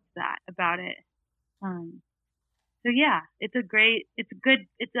I liked that about it. So yeah, it's a good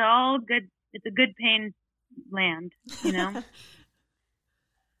pain land,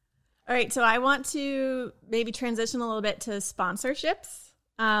 All right. So I want to maybe transition a little bit to sponsorships.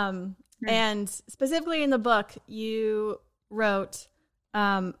 And specifically in the book, you wrote,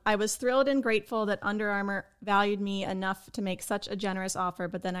 I was thrilled and grateful that Under Armour valued me enough to make such a generous offer,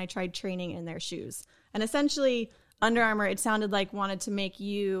 but then I tried training in their shoes. And essentially, Under Armour, it sounded like, wanted to make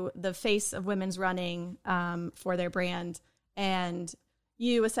you the face of women's running for their brand. And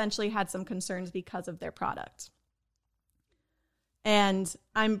you essentially had some concerns because of their product. And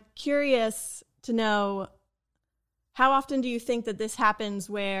I'm curious to know, how often do you think that this happens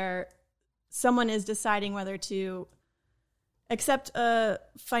where someone is deciding whether to accept a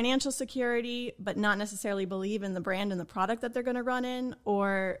financial security but not necessarily believe in the brand and the product that they're going to run in,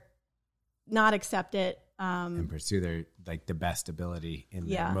 or not accept it and pursue their the best ability in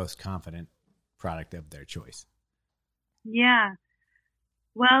their most confident product of their choice? Yeah.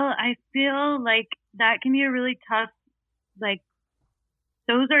 Well, I feel like that can be a really tough,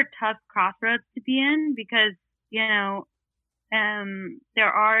 those are tough crossroads to be in because, there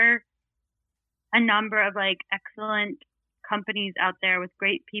are a number of excellent companies out there with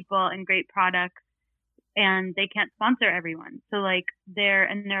great people and great products, and they can't sponsor everyone. So there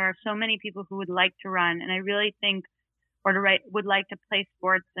are so many people who would like to run, and I really think, would like to play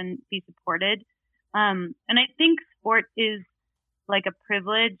sports and be supported. And I think sport is a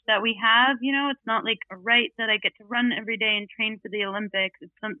privilege that we have. It's not a right that I get to run every day and train for the Olympics.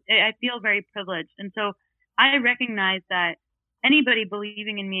 I feel very privileged. And so I recognize that anybody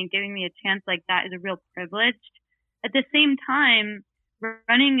believing in me and giving me a chance like that is a real privilege. At the same time,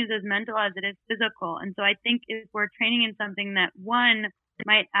 running is as mental as it is physical. And so I think if we're training in something that, one,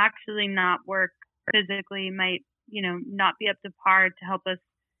 might actually not work physically, might, not be up to par to help us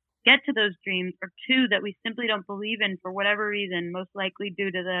get to those dreams, or two, that we simply don't believe in for whatever reason, most likely due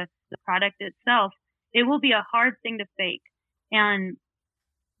to the product itself, it will be a hard thing to fake. And,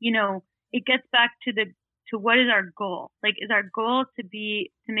 it gets back to what is our goal? Is our goal to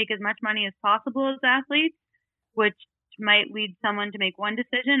make as much money as possible as athletes, which might lead someone to make one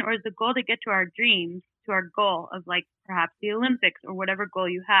decision, or is the goal to get to our dreams, to our goal of perhaps the Olympics or whatever goal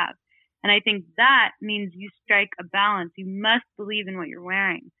you have? And I think that means you strike a balance. You must believe in what you're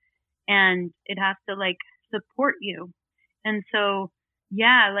wearing, and it has to support you. And so,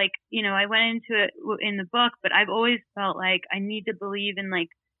 yeah, I went into it in the book, but I've always felt like I need to believe in the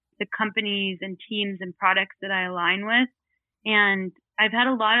companies and teams and products that I align with. And I've had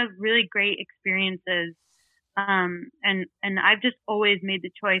a lot of really great experiences. And I've just always made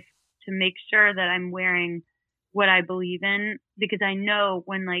the choice to make sure that I'm wearing what I believe in, because I know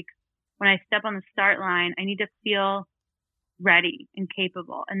when I step on the start line, I need to feel ready and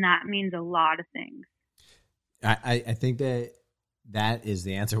capable. And that means a lot of things. I think that that is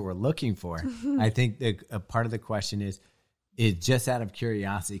the answer we're looking for. I think that a part of the question is just out of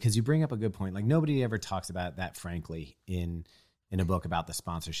curiosity, because you bring up a good point. Like nobody ever talks about that, frankly, in a book about the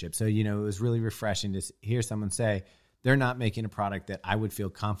sponsorship. So, it was really refreshing to hear someone say they're not making a product that I would feel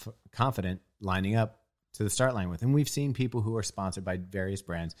confident lining up to the start line with. And we've seen people who are sponsored by various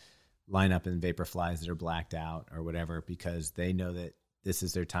brands line up in Vaporflies that are blacked out or whatever, because they know that this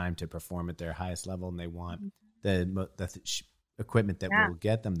is their time to perform at their highest level and they want the equipment that will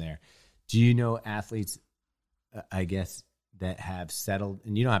get them there. Do you know athletes, I guess, that have settled,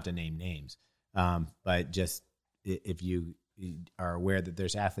 and you don't have to name names, but just if you are aware that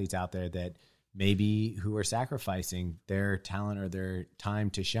there's athletes out there that maybe who are sacrificing their talent or their time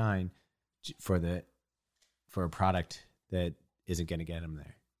to shine for a product that isn't going to get them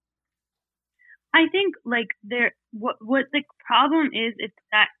there? I think what the problem is, if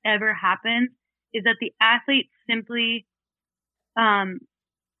that ever happens, is that the athlete simply,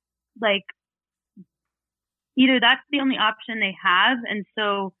 either that's the only option they have, and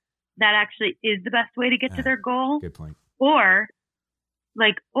so that actually is the best way to get to their goal. Good point. Or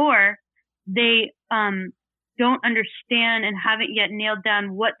they don't understand and haven't yet nailed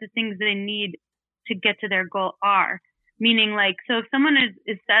down what the things they need to get to their goal are. Meaning, so if someone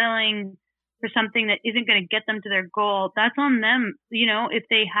is settling for something that isn't going to get them to their goal, that's on them. If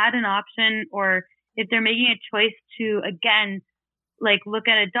they had an option, or if they're making a choice to, again, look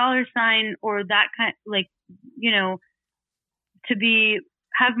at a dollar sign or that kind, to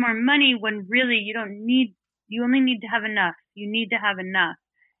have more money, when really you only need to have enough. You need to have enough.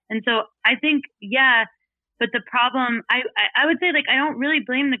 And so I think, but the problem, I would say, I don't really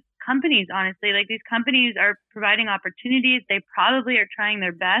blame the companies, honestly. These companies are providing opportunities. They probably are trying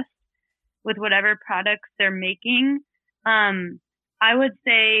their best with whatever products they're making. I would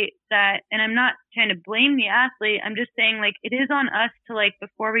say that, and I'm not trying to blame the athlete, I'm just saying, it is on us to,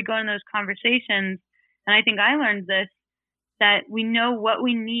 before we go in those conversations, and I think I learned this, that we know what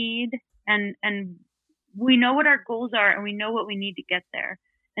we need, and we know what our goals are, and we know what we need to get there.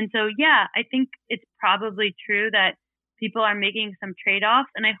 And so, I think it's probably true that people are making some trade-offs,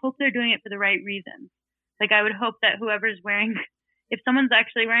 and I hope they're doing it for the right reasons. I would hope that whoever's wearing, if someone's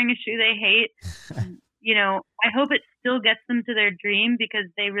actually wearing a shoe they hate, I hope it still gets them to their dream, because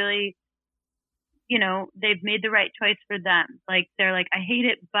they really, they've made the right choice for them. They're I hate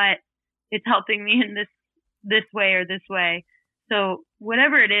it, but it's helping me in this way or this way. So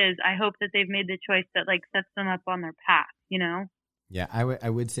whatever it is, I hope that they've made the choice that sets them up on their path, Yeah, I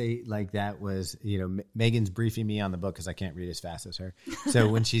would say that was, Megan's briefing me on the book because I can't read as fast as her. So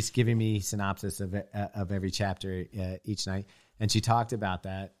when she's giving me synopsis of every chapter each night, and she talked about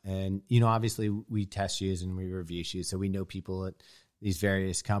that, and obviously we test shoes and we review shoes, so we know people at these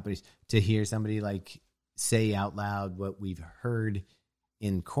various companies. To hear somebody say out loud what we've heard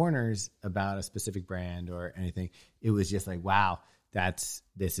in corners about a specific brand or anything, it was just wow, this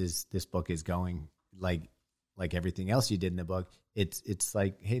book is going like everything else you did in the book. It's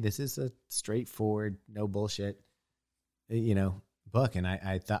hey, this is a straightforward, no bullshit, book. And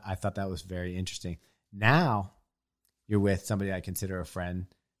I thought that was very interesting. Now you're with somebody I consider a friend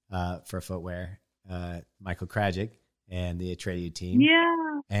for footwear, Michael Krajic and the Atreyu team.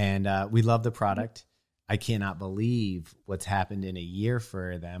 Yeah. And we love the product. I cannot believe what's happened in a year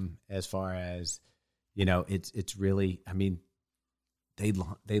for them, as far as, it's really,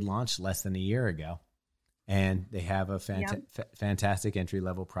 they launched less than a year ago, and they have a fantastic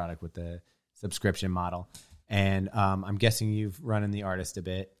entry-level product with the subscription model. And I'm guessing you've run in the artist a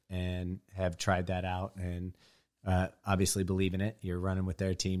bit and have tried that out, and obviously believe in it. You're running with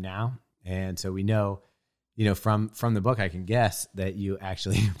their team now. And so we know, from the book, I can guess that you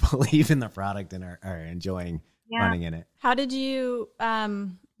actually believe in the product and are enjoying running in it. How did you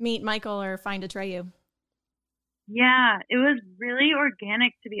meet Michael or find Atreyu? Yeah, it was really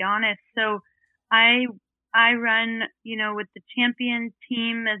organic, to be honest. So I run, with the Champion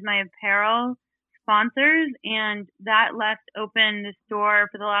team as my apparel sponsors, and that left open this door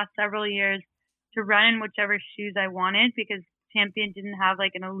for the last several years to run in whichever shoes I wanted, because Champion didn't have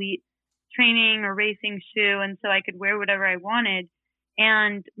an elite training or racing shoe, and so I could wear whatever I wanted.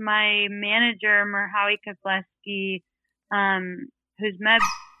 And my manager, Merhawi Kefleski, who's Meb's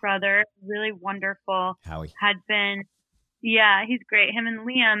brother, really wonderful, Howie, had been, he's great. Him and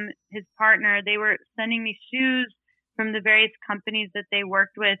Liam, his partner, they were sending me shoes from the various companies that they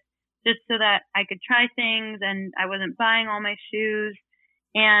worked with, just so that I could try things and I wasn't buying all my shoes.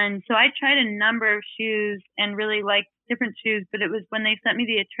 And so I tried a number of shoes and really liked different shoes, but it was when they sent me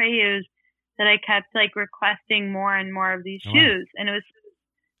the Atreyus that I kept requesting more and more of these shoes. And it was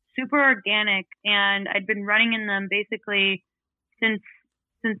super organic, and I'd been running in them basically since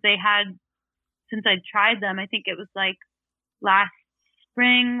I tried them. I think it was like last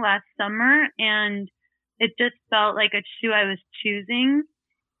summer, and it just felt like a shoe I was choosing,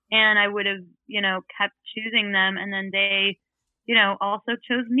 and I would have, kept choosing them. And then they, also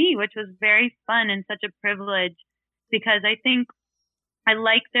chose me, which was very fun and such a privilege, because I think I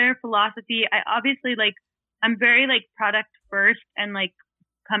like their philosophy. I obviously I'm very product first and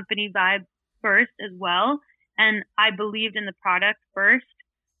company vibe first as well. And I believed in the product first.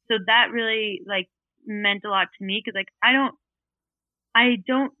 So that really meant a lot to me, because I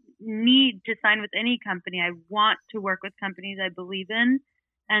don't need to sign with any company. I want to work with companies I believe in.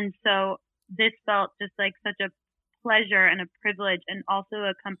 And so this felt just like such a pleasure and a privilege, and also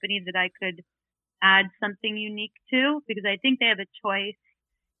a company that I could add something unique to, because I think they have a choice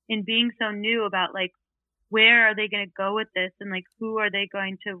in being so new about where are they going to go with this, and who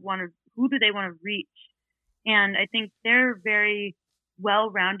do they want to reach. And I think they're very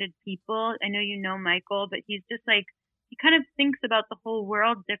well-rounded people. I know you know Michael, but he's just he kind of thinks about the whole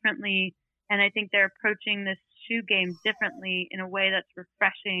world differently. And I think they're approaching this shoe game differently in a way that's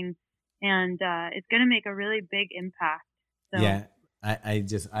refreshing, and it's going to make a really big impact. So. Yeah. I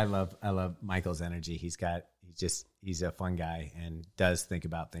love Michael's energy. He's a fun guy and does think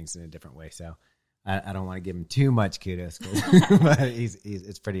about things in a different way. So I don't want to give him too much kudos, but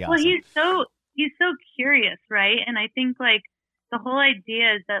it's pretty awesome. Well, he's so curious, right? And I think the whole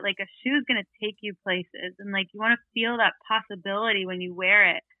idea is that a shoe is going to take you places, and you want to feel that possibility when you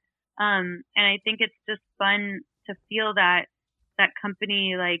wear it. And I think it's just fun to feel that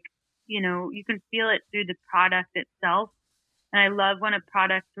company, you can feel it through the product itself. And I love when a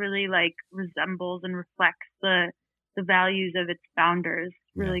product really resembles and reflects the values of its founders.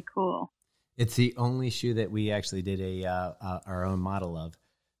 Really cool. It's the only shoe that we actually did our own model of.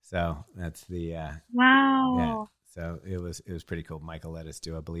 So that's the wow. Yeah. So it was pretty cool. Michael let us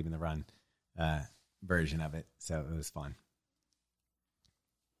do a Believe in the Run version of it. So it was fun.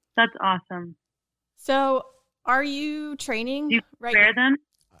 That's awesome. So are you training? Do you right wear them?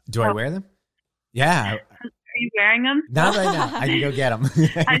 Do I wear them? Yeah. Are you wearing them? Not right now. I can go get them.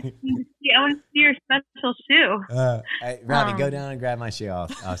 I want to see your special shoe. Robbie, go down and grab my shoe. I'll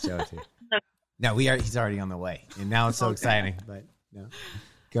show it to you. No, he's already on the way. And now it's so exciting. But no.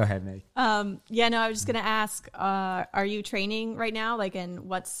 Go ahead, Meg. I was just going to ask, are you training right now? And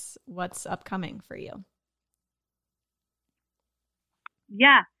what's upcoming for you?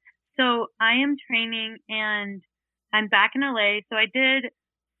 Yeah. So I am training, and I'm back in LA. So I did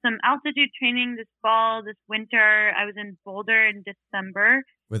some altitude training this fall, this winter. I was in Boulder in December.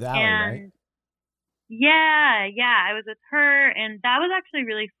 With Allie, right? Yeah. I was with her, and that was actually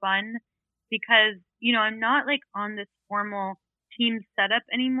really fun because, I'm not on this formal team setup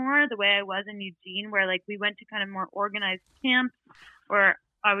anymore the way I was in Eugene, where we went to kind of more organized camps, or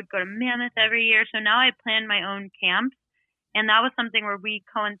I would go to Mammoth every year. So now I plan my own camps, and that was something where we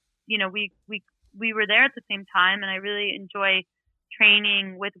were there at the same time, and I really enjoy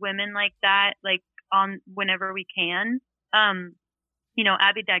training with women like that, on whenever we can.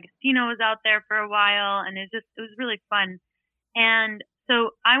 Abby D'Agostino was out there for a while, and it was really fun. And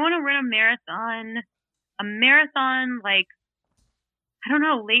so I want to run a marathon, I don't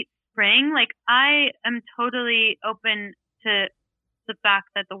know, late spring. I am totally open to the fact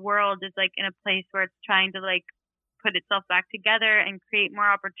that the world is in a place where it's trying to put itself back together and create more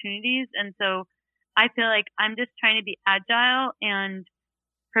opportunities. And so I feel I'm just trying to be agile and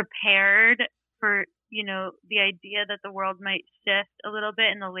prepared for, the idea that the world might shift a little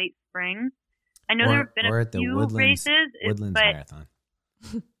bit in the late spring. I know there have been a few races. Woodlands Marathon.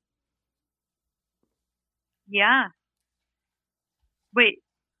 Yeah. Wait.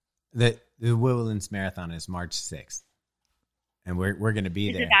 The Woodlands Marathon is March 6th. And we're going to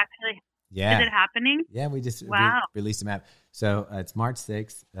be there. Is it actually? Yeah. Is it happening? Yeah, we just released a map. So it's March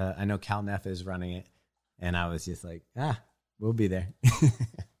 6th. I know Cal Neff is running it. And I was just we'll be there.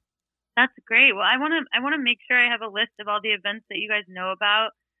 That's great. Well, I want to make sure I have a list of all the events that you guys know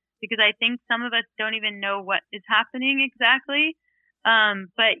about, because I think some of us don't even know what is happening exactly.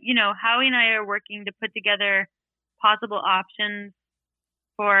 But, Howie and I are working to put together possible options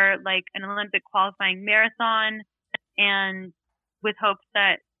for an Olympic qualifying marathon, and with hopes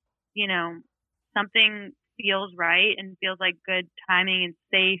that, something feels right and feels like good timing and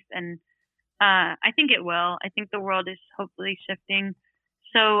safe. And I think it will. I think the world is hopefully shifting.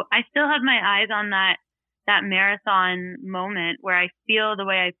 So I still have my eyes on that marathon moment where I feel the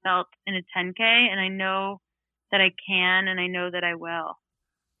way I felt in a 10K, and I know that I can, and I know that I will.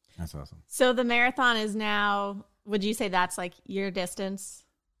 That's awesome. So the marathon is now, would you say that's your distance,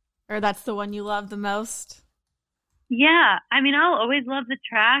 or that's the one you love the most? Yeah, I mean, I'll always love the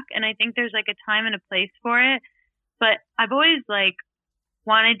track, and I think there's like a time and a place for it. But I've always like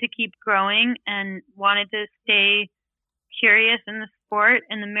wanted to keep growing and wanted to stay curious in the sport.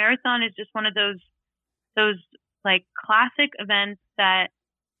 And the marathon is just one of those like classic events that,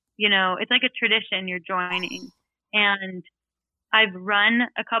 you know, it's like a tradition you're joining. And I've run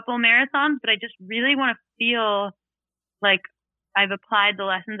a couple marathons, but I just really want to feel like I've applied the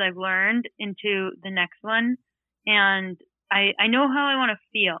lessons I've learned into the next one. And I know how I want to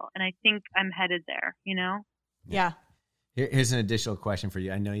feel, and I think I'm headed there, you know? Yeah. Here's an additional question for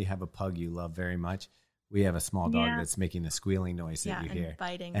you. I know you have a pug you love very much. We have a small dog that's making the squealing noise that you hear.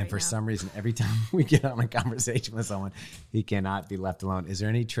 Biting and for some reason, every time we get on a conversation with someone, he cannot be left alone. Is there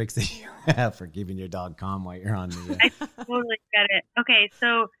any tricks that you have for keeping your dog calm while you're on the... I totally get it. Okay,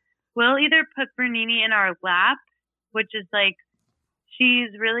 so we'll either put Bernini in our lap, which is like,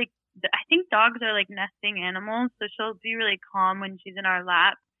 she's really... I think dogs are like nesting animals, so she'll be really calm when she's in our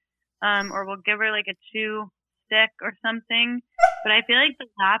lap. Or we'll give her like a chew stick or something. But I feel like the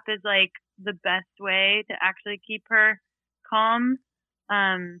lap is like the best way to actually keep her calm.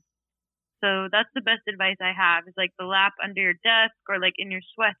 So that's the best advice I have, is like the lap under your desk or like in your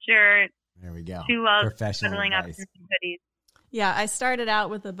sweatshirt. There we go. She loves Professional cuddling up in advice. some goodies. Yeah, I started out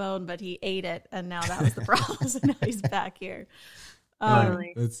with a bone, but he ate it, and now that was the problem. So now he's back here.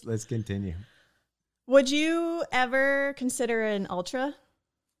 Totally. Let's continue. Would you ever consider an ultra?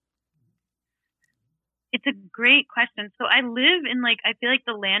 It's a great question. So I live in like, I feel like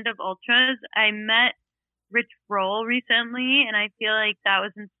the land of ultras. I met Rich Roll recently, and I feel like that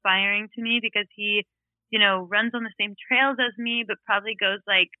was inspiring to me because he, you know, runs on the same trails as me, but probably goes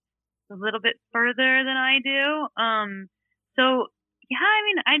like a little bit further than I do. So yeah, I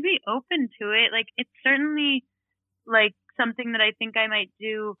mean, I'd be open to it. Like, it's certainly like something that I think I might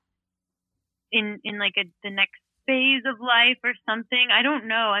do in like the next phase of life or something. I don't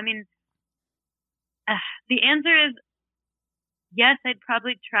know. I mean, the answer is yes, I'd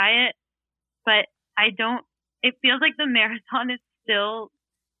probably try it, but it feels like the marathon is still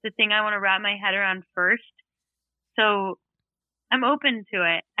the thing I want to wrap my head around first. So I'm open to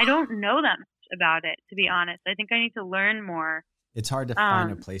it. I don't know that much about it, to be honest. I think I need to learn more. It's hard to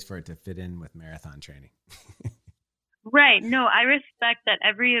find a place for it to fit in with marathon training. Right. No, I respect that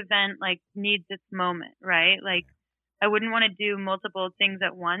every event like needs its moment, right? Like, I wouldn't want to do multiple things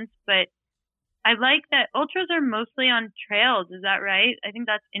at once, but I like that ultras are mostly on trails. Is that right? I think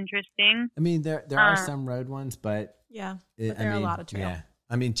that's interesting. I mean, there are some road ones, but Yeah, but there are a lot of trail. Yeah.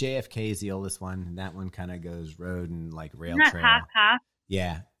 I mean, JFK is the oldest one, and that one kind of goes road and like rail Isn't that trail. half?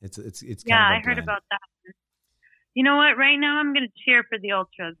 Yeah, it's Yeah, kind of I heard about that. You know what? Right now, I'm going to cheer for the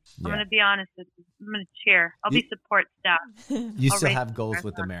ultras. Yeah. I'm going to be honest with you. I'm going to cheer. I'll be support staff. You I'll still race have the goals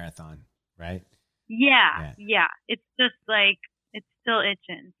with the marathon. marathon, right? Yeah. It's just like, it's still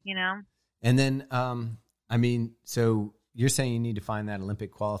itching, you know? And then, I mean, so you're saying you need to find that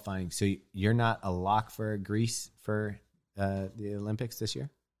Olympic qualifying. So you're not a lock for Greece for the Olympics this year?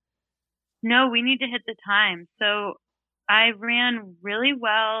 No, we need to hit the time. So I ran really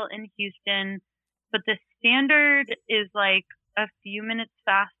well in Houston, but the standard is like a few minutes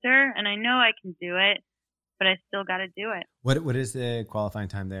faster, and I know I can do it, but I still got to do it. What is the qualifying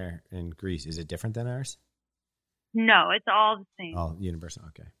time there in Greece? Is it different than ours? No, it's all the same. Oh, universal.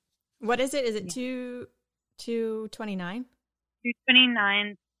 Okay. What is it? Is it 2:29?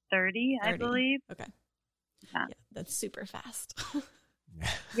 2:29:30, I believe. Okay. Yeah. Yeah, that's super fast.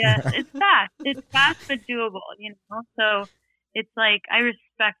 Yeah, it's fast. It's fast but doable, you know? So it's like, I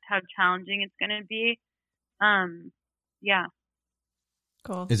respect how challenging it's going to be. Yeah.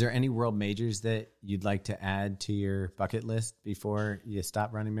 Cool. Is there any world majors that you'd like to add to your bucket list before you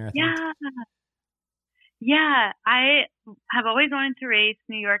stop running marathons? Yeah. I have always wanted to race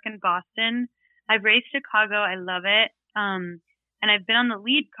New York and Boston. I've raced Chicago. I love it. And I've been on the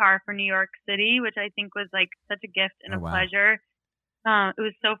lead car for New York City, which I think was like such a gift and a pleasure. It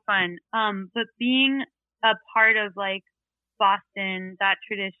was so fun. But being a part of like Boston, that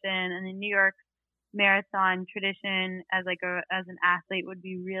tradition, and the New York marathon tradition as an athlete would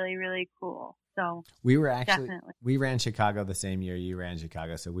be really, really cool. So we ran Chicago the same year you ran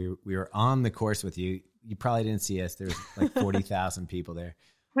Chicago. So we were on the course with you. You probably didn't see us. There was like 40,000 people there.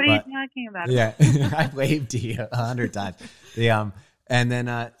 What are you talking about? Yeah, I waved to you 100 times. And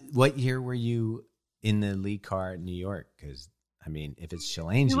then what year were you in the lead car in New York? Because I mean, if it's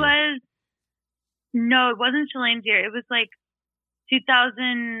Shalane's year. No, it wasn't Shalane's year. It was like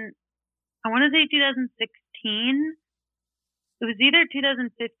 2000. I want to say 2016. It was either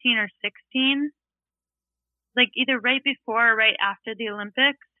 2015 or 16. Like either right before or right after the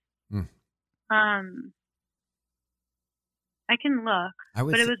Olympics. I can look,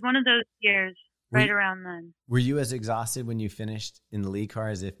 but it was one of those years right around then. Were you as exhausted when you finished in the lead car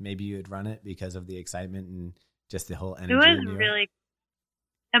as if maybe you had run it because of the excitement and just the whole energy? It was really,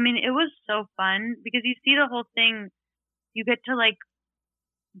 I mean, it was so fun because you see the whole thing. You get to like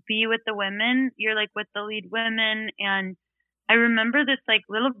be with the women. You're like with the lead women. And I remember this like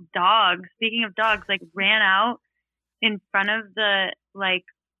little dog, speaking of dogs, like ran out in front of the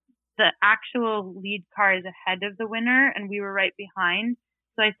actual lead cars ahead of the winner, and we were right behind.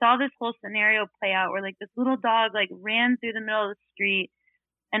 So I saw this whole scenario play out where like this little dog like ran through the middle of the street,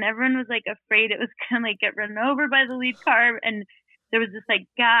 and everyone was like afraid it was gonna like get run over by the lead car, and there was this like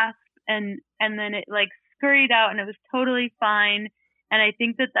gasp, and then it like scurried out, and it was totally fine. And I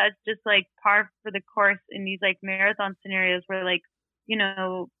think that that's just like par for the course in these like marathon scenarios where like, you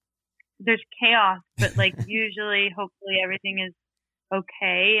know, there's chaos, but like usually hopefully everything is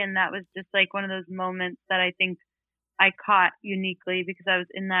okay. And that was just like one of those moments that I think I caught uniquely because I was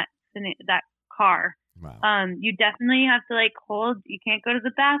in that car. Wow. You definitely have to like you can't go to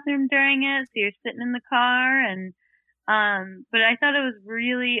the bathroom during it. So you're sitting in the car, and but I thought it was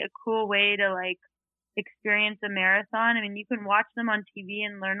really a cool way to like experience a marathon. I mean, you can watch them on TV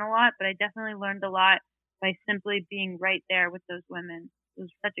and learn a lot, but I definitely learned a lot by simply being right there with those women. It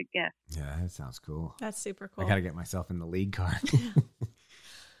was such a gift. Yeah, that sounds cool. That's super cool. I got to get myself in the lead car.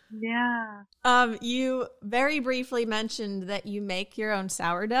 Yeah. You very briefly mentioned that you make your own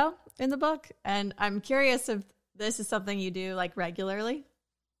sourdough in the book, and I'm curious if this is something you do like regularly.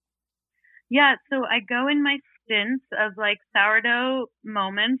 Yeah, so I go in my stints of like sourdough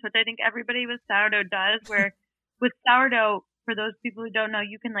moments, which I think everybody with sourdough does, where with sourdough, for those people who don't know,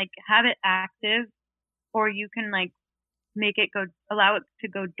 you can like have it active, or you can like allow it to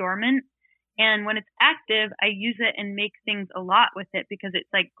go dormant. And when it's active, I use it and make things a lot with it because it's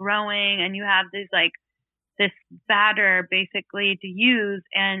like growing, and you have this batter basically to use.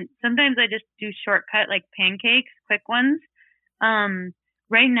 And sometimes I just do shortcut like pancakes, quick ones.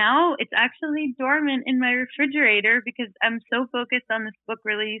 Right now, it's actually dormant in my refrigerator because I'm so focused on this book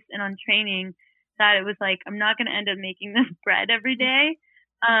release and on training that it was like, I'm not going to end up making this bread every day.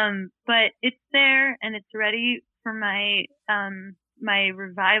 But it's there and it's ready for my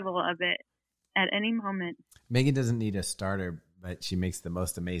revival of it at any moment. Megan doesn't need a starter, but she makes the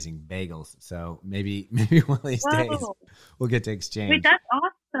most amazing bagels. So maybe one of these days we'll get to exchange. Wait, that's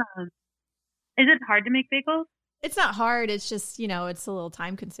awesome. Is it hard to make bagels? It's not hard. It's just, it's a little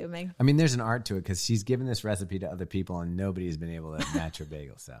time consuming. I mean, there's an art to it because she's given this recipe to other people and nobody has been able to match her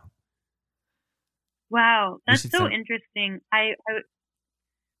bagel. So, wow, that's so interesting. I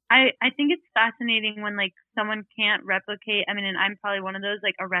think it's fascinating when like someone can't replicate. I mean, and I'm probably one of those,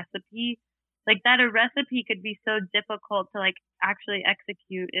 like a recipe, like that a recipe could be so difficult to like actually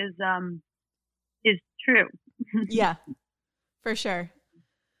execute is true. Yeah, for sure.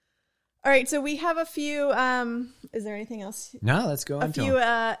 All right, so we have a few, is there anything else? No, let's go on. A few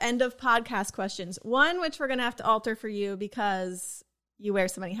end of podcast questions. One, which we're going to have to alter for you because you wear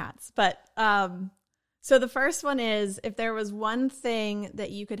so many hats. But so the first one is, if there was one thing that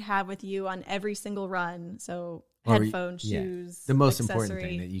you could have with you on every single run, so headphones, shoes, the most accessory, important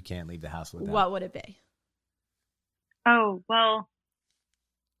thing that you can't leave the house without. What would it be? Oh, well,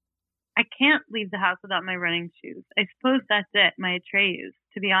 I can't leave the house without my running shoes. I suppose that's it, my Atreus,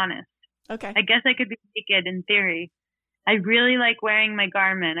 to be honest. Okay. I guess I could be naked in theory. I really like wearing my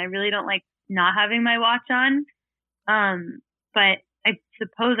Garmin. I really don't like not having my watch on. But I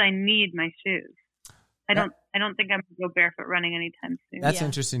suppose I need my shoes. I don't think I'm going to go barefoot running anytime soon. That's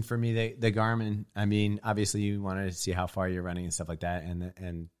interesting for me. The Garmin, I mean, obviously you want to see how far you're running and stuff like that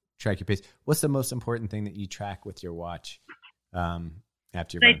and track your pace. What's the most important thing that you track with your watch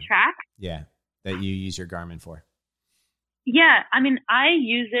after your run? I track? Yeah, that you use your Garmin for. Yeah, I mean, I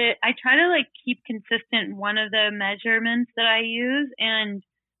use it. I try to like keep consistent one of the measurements that I use, and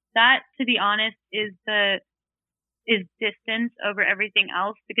that, to be honest, is distance over everything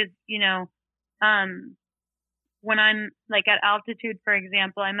else. Because when I'm like at altitude, for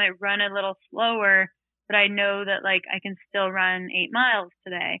example, I might run a little slower, but I know that like I can still run 8 miles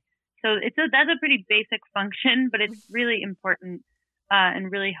today. So that's a pretty basic function, but it's really important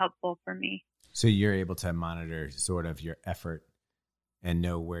and really helpful for me. So you're able to monitor sort of your effort and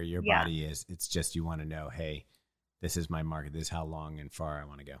know where your body is. It's just you want to know, hey, this is my market. This is how long and far I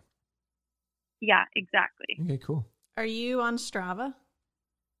want to go. Yeah, exactly. Okay, cool. Are you on Strava?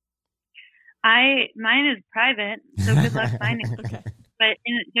 Mine is private, so good luck finding it. Okay. But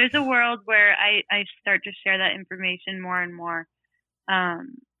there's a world where I start to share that information more and more.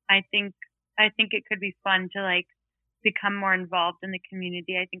 I think it could be fun to like become more involved in the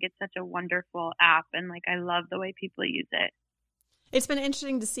community. I think it's such a wonderful app, and like I love the way people use it. It's been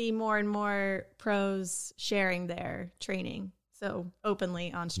interesting to see more and more pros sharing their training so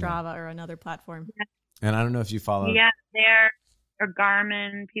openly on Strava or another platform. Yeah. And I don't know if you follow. Yeah, there or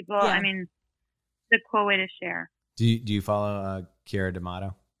Garmin people. Yeah. I mean, it's a cool way to share. Do you follow Kira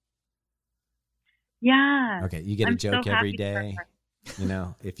D'Amato? Yeah. Okay, you get a I'm joke so every happy for day. her. You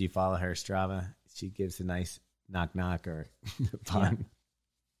know, if you follow her Strava, she gives a nice knock or pun.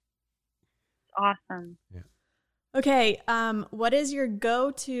 Awesome. Yeah. Okay, what is your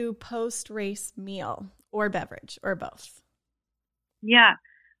go-to post-race meal or beverage or both? Yeah.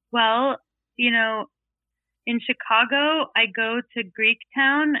 Well, in Chicago, I go to Greek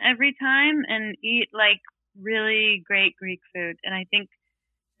Town every time and eat like really great Greek food. And I think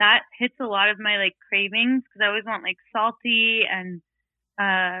that hits a lot of my like cravings because I always want like salty and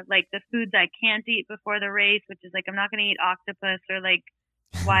like the foods I can't eat before the race, which is like I'm not going to eat octopus or like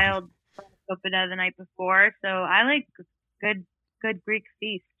wild cornucopia the night before. So I like good Greek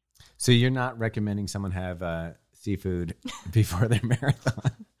feast. So you're not recommending someone have seafood before their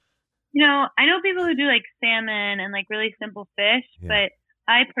marathon? I know people who do like salmon and like really simple fish, but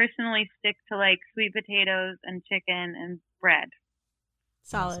I personally stick to like sweet potatoes and chicken and bread.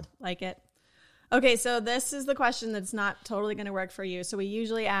 Solid. Awesome. Like it. Okay, so this is the question that's not totally going to work for you. So we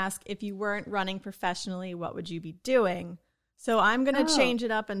usually ask, if you weren't running professionally, what would you be doing? So I'm going to change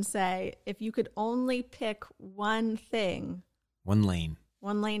it up and say, if you could only pick one thing. One lane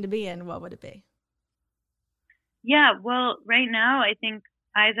to be in, what would it be? Yeah, well, right now I think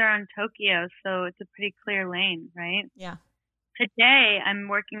eyes are on Tokyo, so it's a pretty clear lane, right? Yeah. Today I'm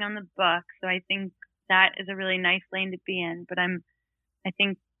working on the book, so I think that is a really nice lane to be in, but I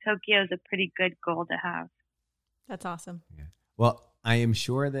think Tokyo is a pretty good goal to have. That's awesome. Yeah. Well, I am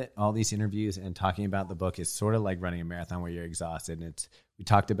sure that all these interviews and talking about the book is sort of like running a marathon where you're exhausted, and we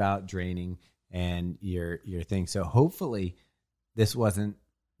talked about draining and your thing. So hopefully this wasn't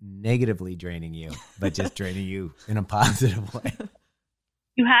negatively draining you, but just draining you in a positive way.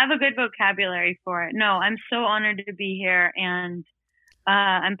 You have a good vocabulary for it. No, I'm so honored to be here, and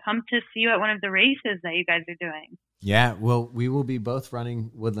I'm pumped to see you at one of the races that you guys are doing. Yeah, well, we will be both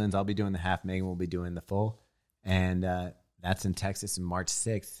running Woodlands. I'll be doing the half. Megan will be doing the full, and that's in Texas on March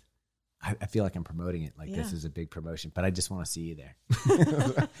 6th. I feel like I'm promoting it. This is a big promotion, but I just want to see you there.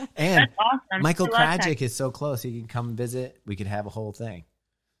 And that's awesome. Michael Krajic is so close. He can come visit. We could have a whole thing.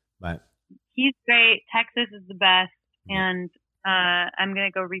 But he's great. Texas is the best, and I'm gonna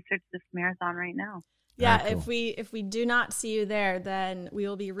go research this marathon right now. Yeah, cool. if we do not see you there, then we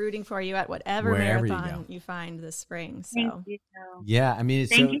will be rooting for you at wherever marathon you find this spring. So thank you. Yeah, I mean,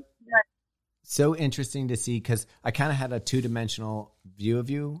 it's thank you. So interesting to see, because I kind of had a 2-dimensional view of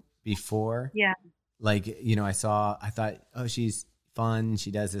you before. Yeah. Like, I thought, oh, she's fun.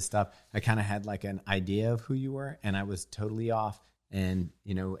 She does this stuff. I kind of had like an idea of who you were, and I was totally off. And,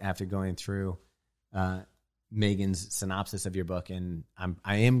 after going through Megan's synopsis of your book, and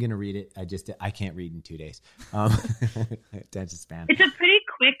I am going to read it. I can't read in 2 days. Attention span. It's a pretty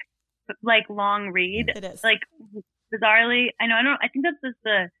quick, like long read. It is. Like bizarrely, I think that's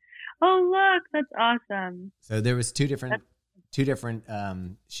just oh look, that's awesome. So there was two different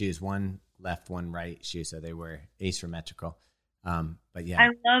shoes, one left, one right shoe. So they were asymmetrical. But yeah. I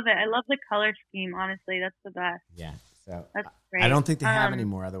love it. I love the color scheme. Honestly, that's the best. Yeah. So that's great. I don't think they have any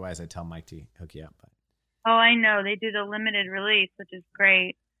more. Otherwise, I'd tell Mike to hook you up. But. Oh, I know. They do the limited release, which is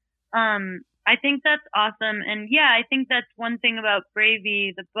great. I think that's awesome. And yeah, I think that's one thing about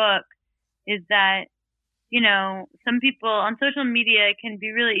Bravey, the book, is that, some people on social media, it can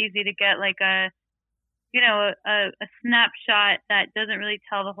be really easy to get like a snapshot that doesn't really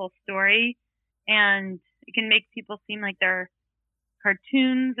tell the whole story. And it can make people seem like they're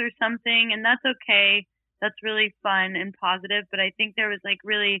cartoons or something. And that's okay. That's really fun and positive. But I think there was like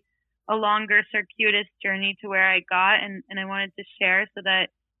really a longer circuitous journey to where I got, and I wanted to share so that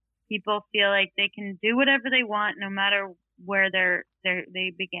people feel like they can do whatever they want no matter where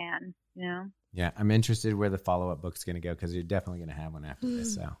they began, Yeah, I'm interested where the follow-up book's going to go, because you're definitely going to have one after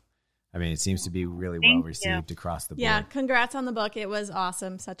this. So, I mean, it seems to be really well received across the board. Yeah, congrats on the book. It was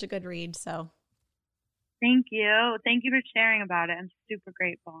awesome. Such a good read. So, thank you. Thank you for sharing about it. I'm super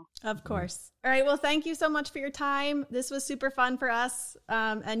grateful. Of course. All right. Well, thank you so much for your time. This was super fun for us.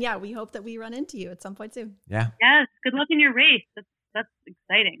 And yeah, we hope that we run into you at some point soon. Yeah. Yes. Good luck in your race. That's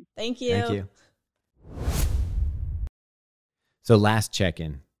exciting. Thank you. Thank you. So last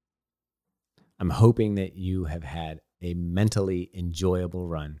check-in. I'm hoping that you have had a mentally enjoyable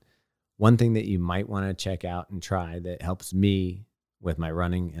run. One thing that you might want to check out and try that helps me with my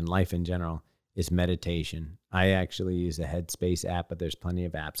running and life in general is meditation. I actually use the Headspace app, but there's plenty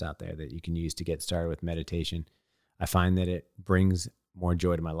of apps out there that you can use to get started with meditation. I find that it brings more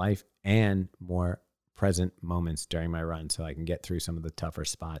joy to my life and more present moments during my run, so I can get through some of the tougher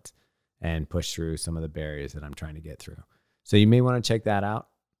spots and push through some of the barriers that I'm trying to get through. So you may want to check that out.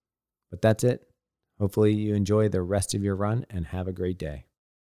 But that's it. Hopefully you enjoy the rest of your run and have a great day.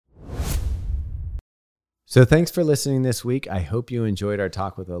 So thanks for listening this week. I hope you enjoyed our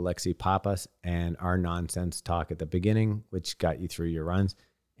talk with Alexi Pappas and our nonsense talk at the beginning, which got you through your runs.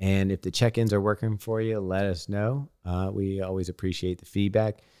 And if the check-ins are working for you, let us know. We always appreciate the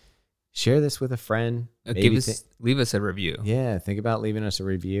feedback. Share this with a friend. Leave us a review. Yeah, think about leaving us a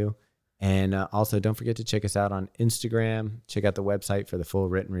review. And also, don't forget to check us out on Instagram. Check out the website for the full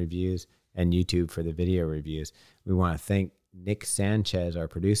written reviews and YouTube for the video reviews. We want to thank Nick Sanchez, our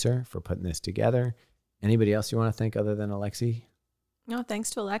producer, for putting this together. Anybody else you want to thank other than Alexi? No, thanks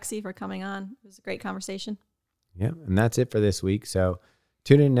to Alexi for coming on. It was a great conversation. Yeah, and that's it for this week. So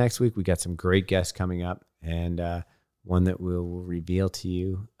tune in next week. We got some great guests coming up, and one that we'll reveal to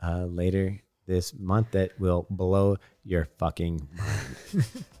you later this month that will blow your fucking mind.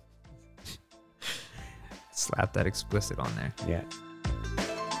 Slap that explicit on there. Yeah.